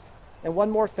behalf. And one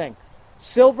more thing.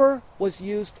 Silver was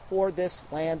used for this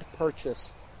land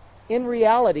purchase. In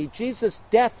reality, Jesus'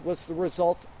 death was the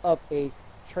result of a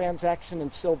transaction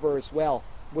in silver as well,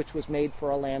 which was made for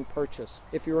a land purchase.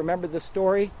 If you remember the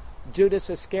story,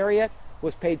 Judas Iscariot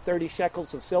was paid 30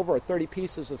 shekels of silver, or 30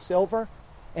 pieces of silver,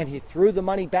 and he threw the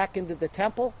money back into the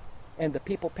temple, and the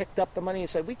people picked up the money and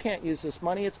said, we can't use this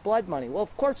money, it's blood money. Well,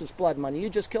 of course it's blood money. You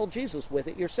just killed Jesus with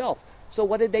it yourself. So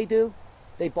what did they do?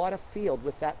 They bought a field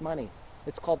with that money.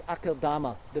 It's called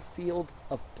Akeldama, the field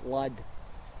of blood.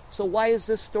 So why is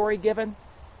this story given?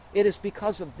 It is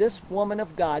because of this woman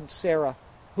of God, Sarah,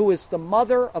 who is the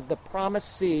mother of the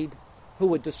promised seed, who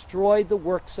would destroy the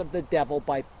works of the devil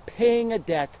by paying a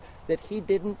debt that he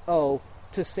didn't owe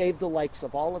to save the likes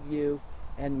of all of you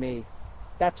and me.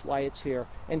 That's why it's here.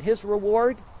 And his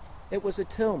reward, it was a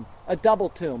tomb, a double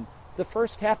tomb. The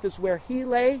first half is where he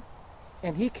lay,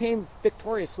 and he came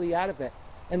victoriously out of it.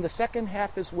 And the second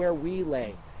half is where we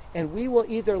lay. And we will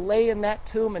either lay in that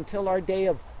tomb until our day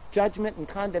of judgment and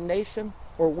condemnation,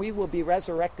 or we will be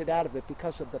resurrected out of it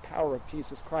because of the power of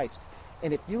Jesus Christ.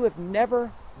 And if you have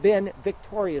never been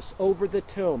victorious over the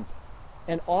tomb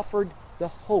and offered the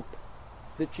hope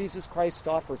that Jesus Christ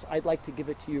offers, I'd like to give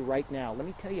it to you right now. Let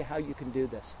me tell you how you can do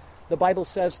this. The Bible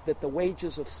says that the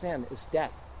wages of sin is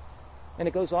death. And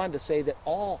it goes on to say that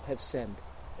all have sinned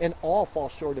and all fall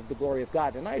short of the glory of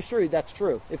God. And I assure you that's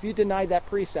true. If you deny that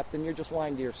precept, then you're just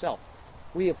lying to yourself.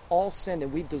 We have all sinned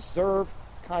and we deserve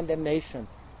condemnation.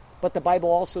 But the Bible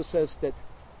also says that,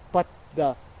 but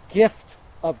the gift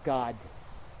of God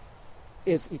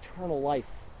is eternal life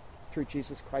through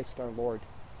Jesus Christ our Lord.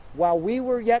 While we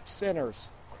were yet sinners,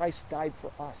 Christ died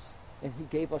for us, and he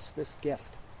gave us this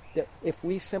gift, that if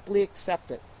we simply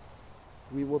accept it,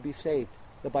 we will be saved.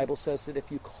 The Bible says that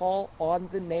if you call on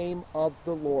the name of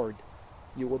the Lord,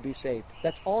 you will be saved.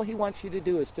 That's all he wants you to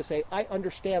do, is to say, I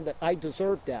understand that I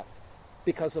deserve death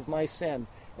because of my sin,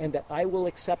 and that I will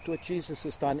accept what Jesus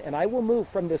has done, and I will move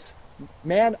from this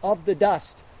man of the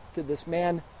dust to this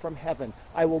man from heaven.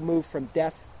 I will move from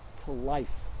death to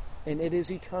life, and it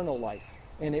is eternal life,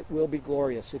 and it will be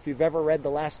glorious. If you've ever read the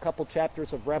last couple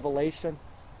chapters of Revelation,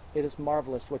 it is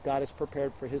marvelous what God has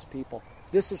prepared for his people.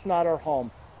 This is not our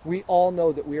home. We all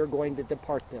know that we are going to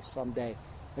depart this someday,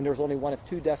 and there's only one of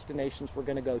two destinations we're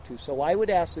going to go to. So I would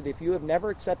ask that if you have never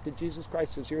accepted Jesus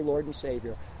Christ as your Lord and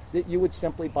Savior, that you would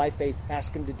simply, by faith,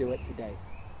 ask him to do it today.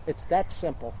 It's that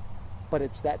simple, but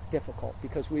it's that difficult,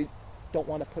 because we don't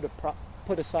want to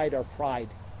put aside our pride.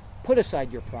 Put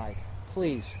aside your pride,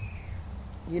 please.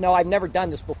 You know, I've never done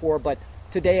this before, but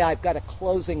today I've got a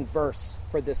closing verse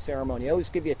for this ceremony. I always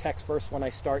give you a text verse when I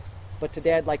start, but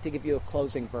today I'd like to give you a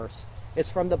closing verse. It's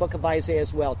from the book of Isaiah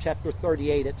as well, chapter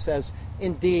 38. It says,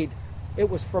 "Indeed, it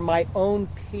was for my own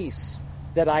peace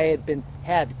that I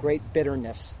had great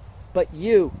bitterness, but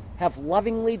you have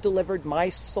lovingly delivered my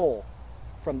soul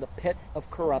from the pit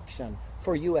of corruption,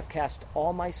 for you have cast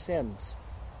all my sins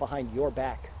behind your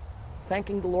back."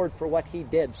 Thanking the Lord for what he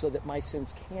did so that my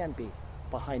sins can be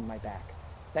behind my back.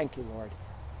 Thank you, Lord.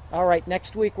 All right,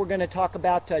 next week we're going to talk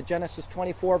about Genesis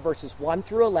 24, verses 1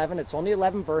 through 11. It's only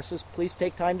 11 verses. Please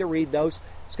take time to read those.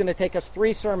 It's going to take us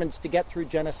 3 sermons to get through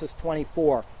Genesis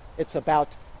 24. It's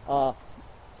about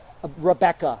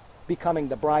Rebekah becoming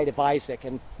the bride of Isaac,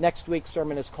 and next week's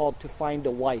sermon is called "To Find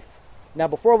a Wife." Now,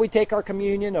 before we take our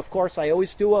communion, of course, I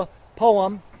always do a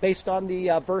poem based on the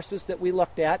verses that we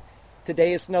looked at.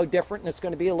 Today is no different, and it's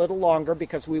going to be a little longer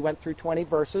because we went through 20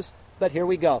 verses, but here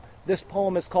we go. This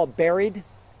poem is called "Buried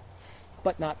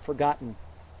but Not Forgotten."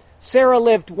 Sarah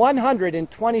lived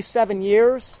 127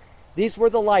 years. These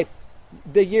were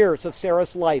the years of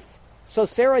Sarah's life. So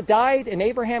Sarah died, and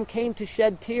Abraham came to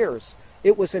shed tears.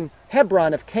 It was in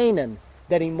Hebron of Canaan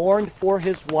that he mourned for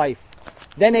his wife.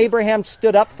 Then Abraham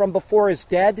stood up from before his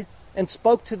dead and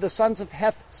spoke to the sons of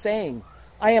Heth, saying,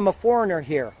 "I am a foreigner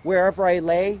here. Wherever I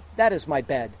lay, that is my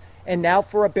bed. And now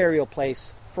for a burial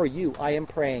place, for you I am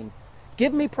praying.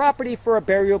 Give me property for a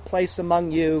burial place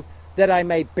among you, that I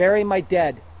may bury my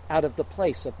dead out of the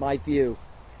place of my view."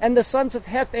 And the sons of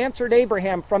Heth answered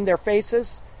Abraham from their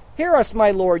faces, "Hear us, my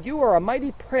lord, you are a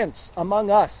mighty prince among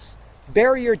us.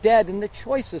 Bury your dead in the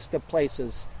choicest of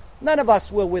places. None of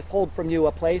us will withhold from you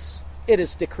a place. It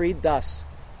is decreed thus."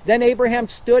 Then Abraham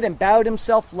stood and bowed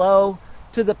himself low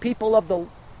to the people of the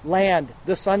land,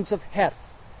 the sons of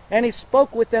Heth. And he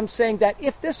spoke with them, saying that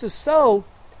if this is so,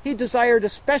 he desired a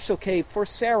special cave for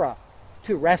Sarah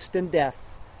to rest in death.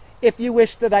 "If you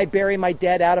wish that I bury my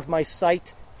dead out of my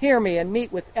sight, hear me and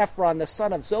meet with Ephron the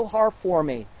son of Zohar for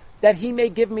me, that he may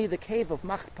give me the cave of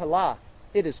Machpelah.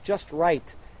 It is just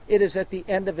right. It is at the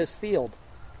end of his field.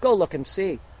 Go look and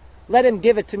see. Let him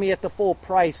give it to me at the full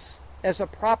price, as a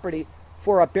property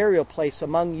for a burial place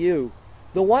among you.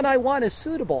 The one I want is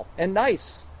suitable and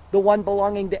nice, the one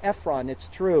belonging to Ephron, it's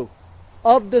true."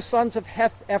 Of the sons of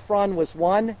Heth, Ephron was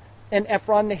one, and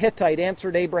Ephron the Hittite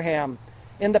answered Abraham,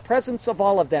 in the presence of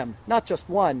all of them, not just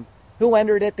one, who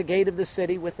entered at the gate of the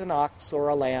city with an ox or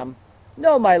a lamb.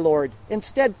 "No, my lord.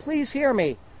 Instead, please hear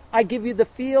me. I give you the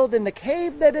field and the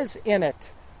cave that is in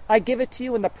it. I give it to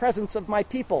you in the presence of my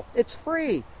people. It's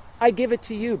free. I give it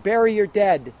to you. Bury your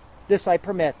dead. This I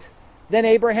permit." Then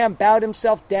Abraham bowed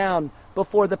himself down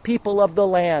before the people of the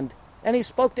land, and he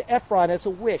spoke to Ephron as a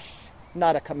wish,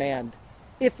 not a command.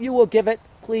 "If you will give it,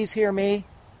 please hear me.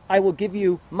 I will give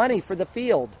you money for the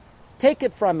field. Take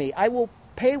it from me. I will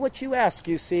pay what you ask,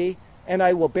 you see, and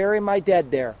I will bury my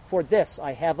dead there. For this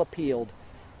I have appealed."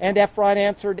 And Ephron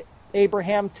answered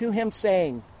Abraham to him,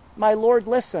 saying, "My lord,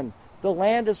 listen. The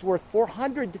land is worth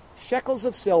 400 shekels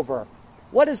of silver.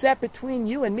 What is that between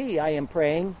you and me, I am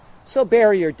praying? So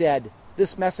bury your dead.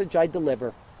 This message I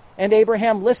deliver." And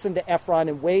Abraham listened to Ephron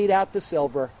and weighed out the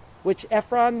silver, which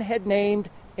Ephron had named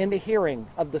in the hearing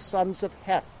of the sons of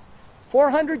Heth.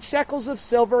 400 shekels of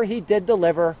silver he did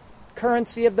deliver,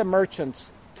 currency of the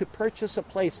merchants, to purchase a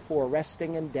place for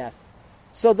resting in death.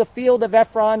 So the field of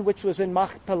Ephron, which was in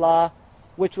Machpelah,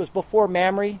 which was before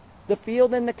Mamre, the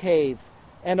field and the cave,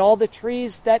 and all the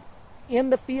trees that in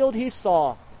the field he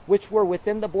saw, which were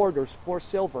within the borders, for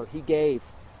silver he gave.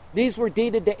 These were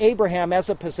deeded to Abraham as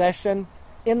a possession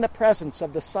in the presence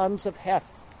of the sons of Heth.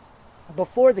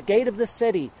 Before the gate of the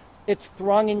city, its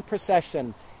thronging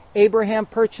procession, Abraham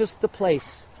purchased the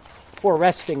place for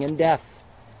resting in death.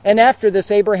 And after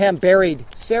this, Abraham buried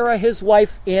Sarah his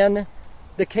wife in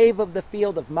the cave of the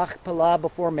field of Machpelah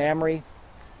before Mamre,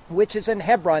 which is in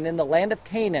Hebron in the land of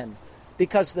Canaan,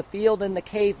 because the field and the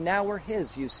cave now were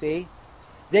his, you see.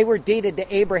 They were deeded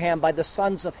to Abraham by the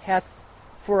sons of Heth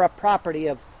for a property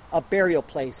of a burial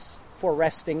place for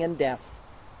resting in death.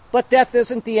 But death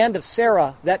isn't the end of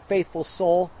Sarah, that faithful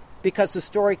soul, because the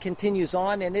story continues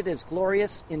on, and it is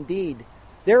glorious indeed.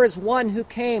 There is one who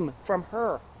came from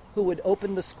her who would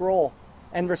open the scroll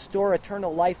and restore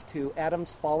eternal life to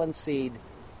Adam's fallen seed.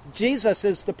 Jesus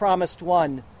is the promised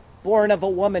one, born of a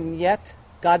woman, yet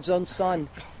God's own son.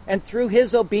 And through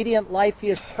his obedient life, he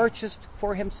has purchased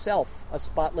for himself a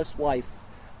spotless wife.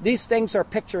 These things are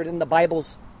pictured in the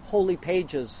Bible's holy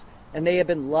pages, and they have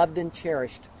been loved and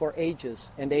cherished for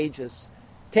ages and ages.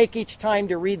 Take each time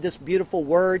to read this beautiful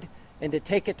word and to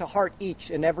take it to heart each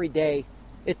and every day.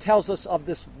 It tells us of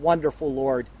this wonderful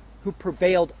Lord who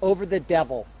prevailed over the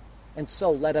devil. And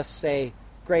so let us say,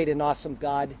 great and awesome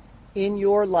God, in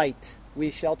your light we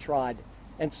shall trod.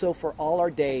 And so for all our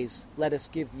days, let us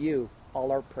give you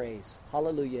all our praise.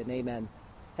 Hallelujah and amen.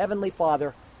 Heavenly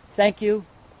Father, thank you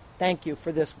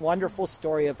for this wonderful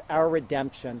story of our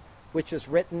redemption, which is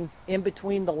written in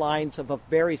between the lines of a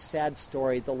very sad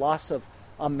story, the loss of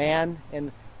a man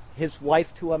and his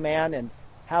wife to a man, and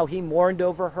how he mourned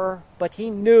over her, but he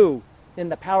knew in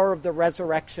the power of the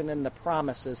resurrection and the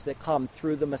promises that come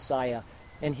through the Messiah.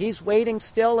 And he's waiting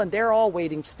still, and they're all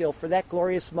waiting still for that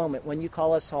glorious moment when you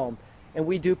call us home. And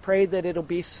we do pray that it'll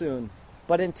be soon.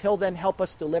 But until then, help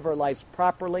us to live our lives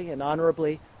properly and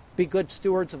honorably, be good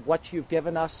stewards of what you've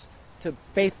given us, to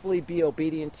faithfully be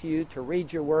obedient to you, to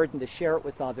read your word and to share it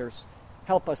with others.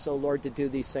 Help us, O Lord, to do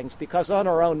these things, because on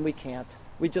our own we can't.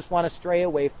 We just want to stray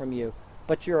away from you.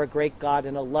 But you're a great God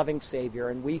and a loving Savior,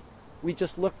 and we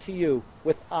just look to you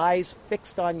with eyes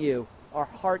fixed on you, our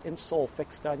heart and soul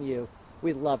fixed on you.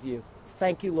 We love you.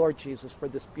 Thank you, Lord Jesus, for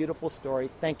this beautiful story.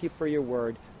 Thank you for your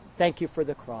word. Thank you for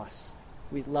the cross.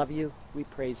 We love you. We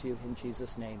praise you in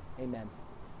Jesus' name. Amen.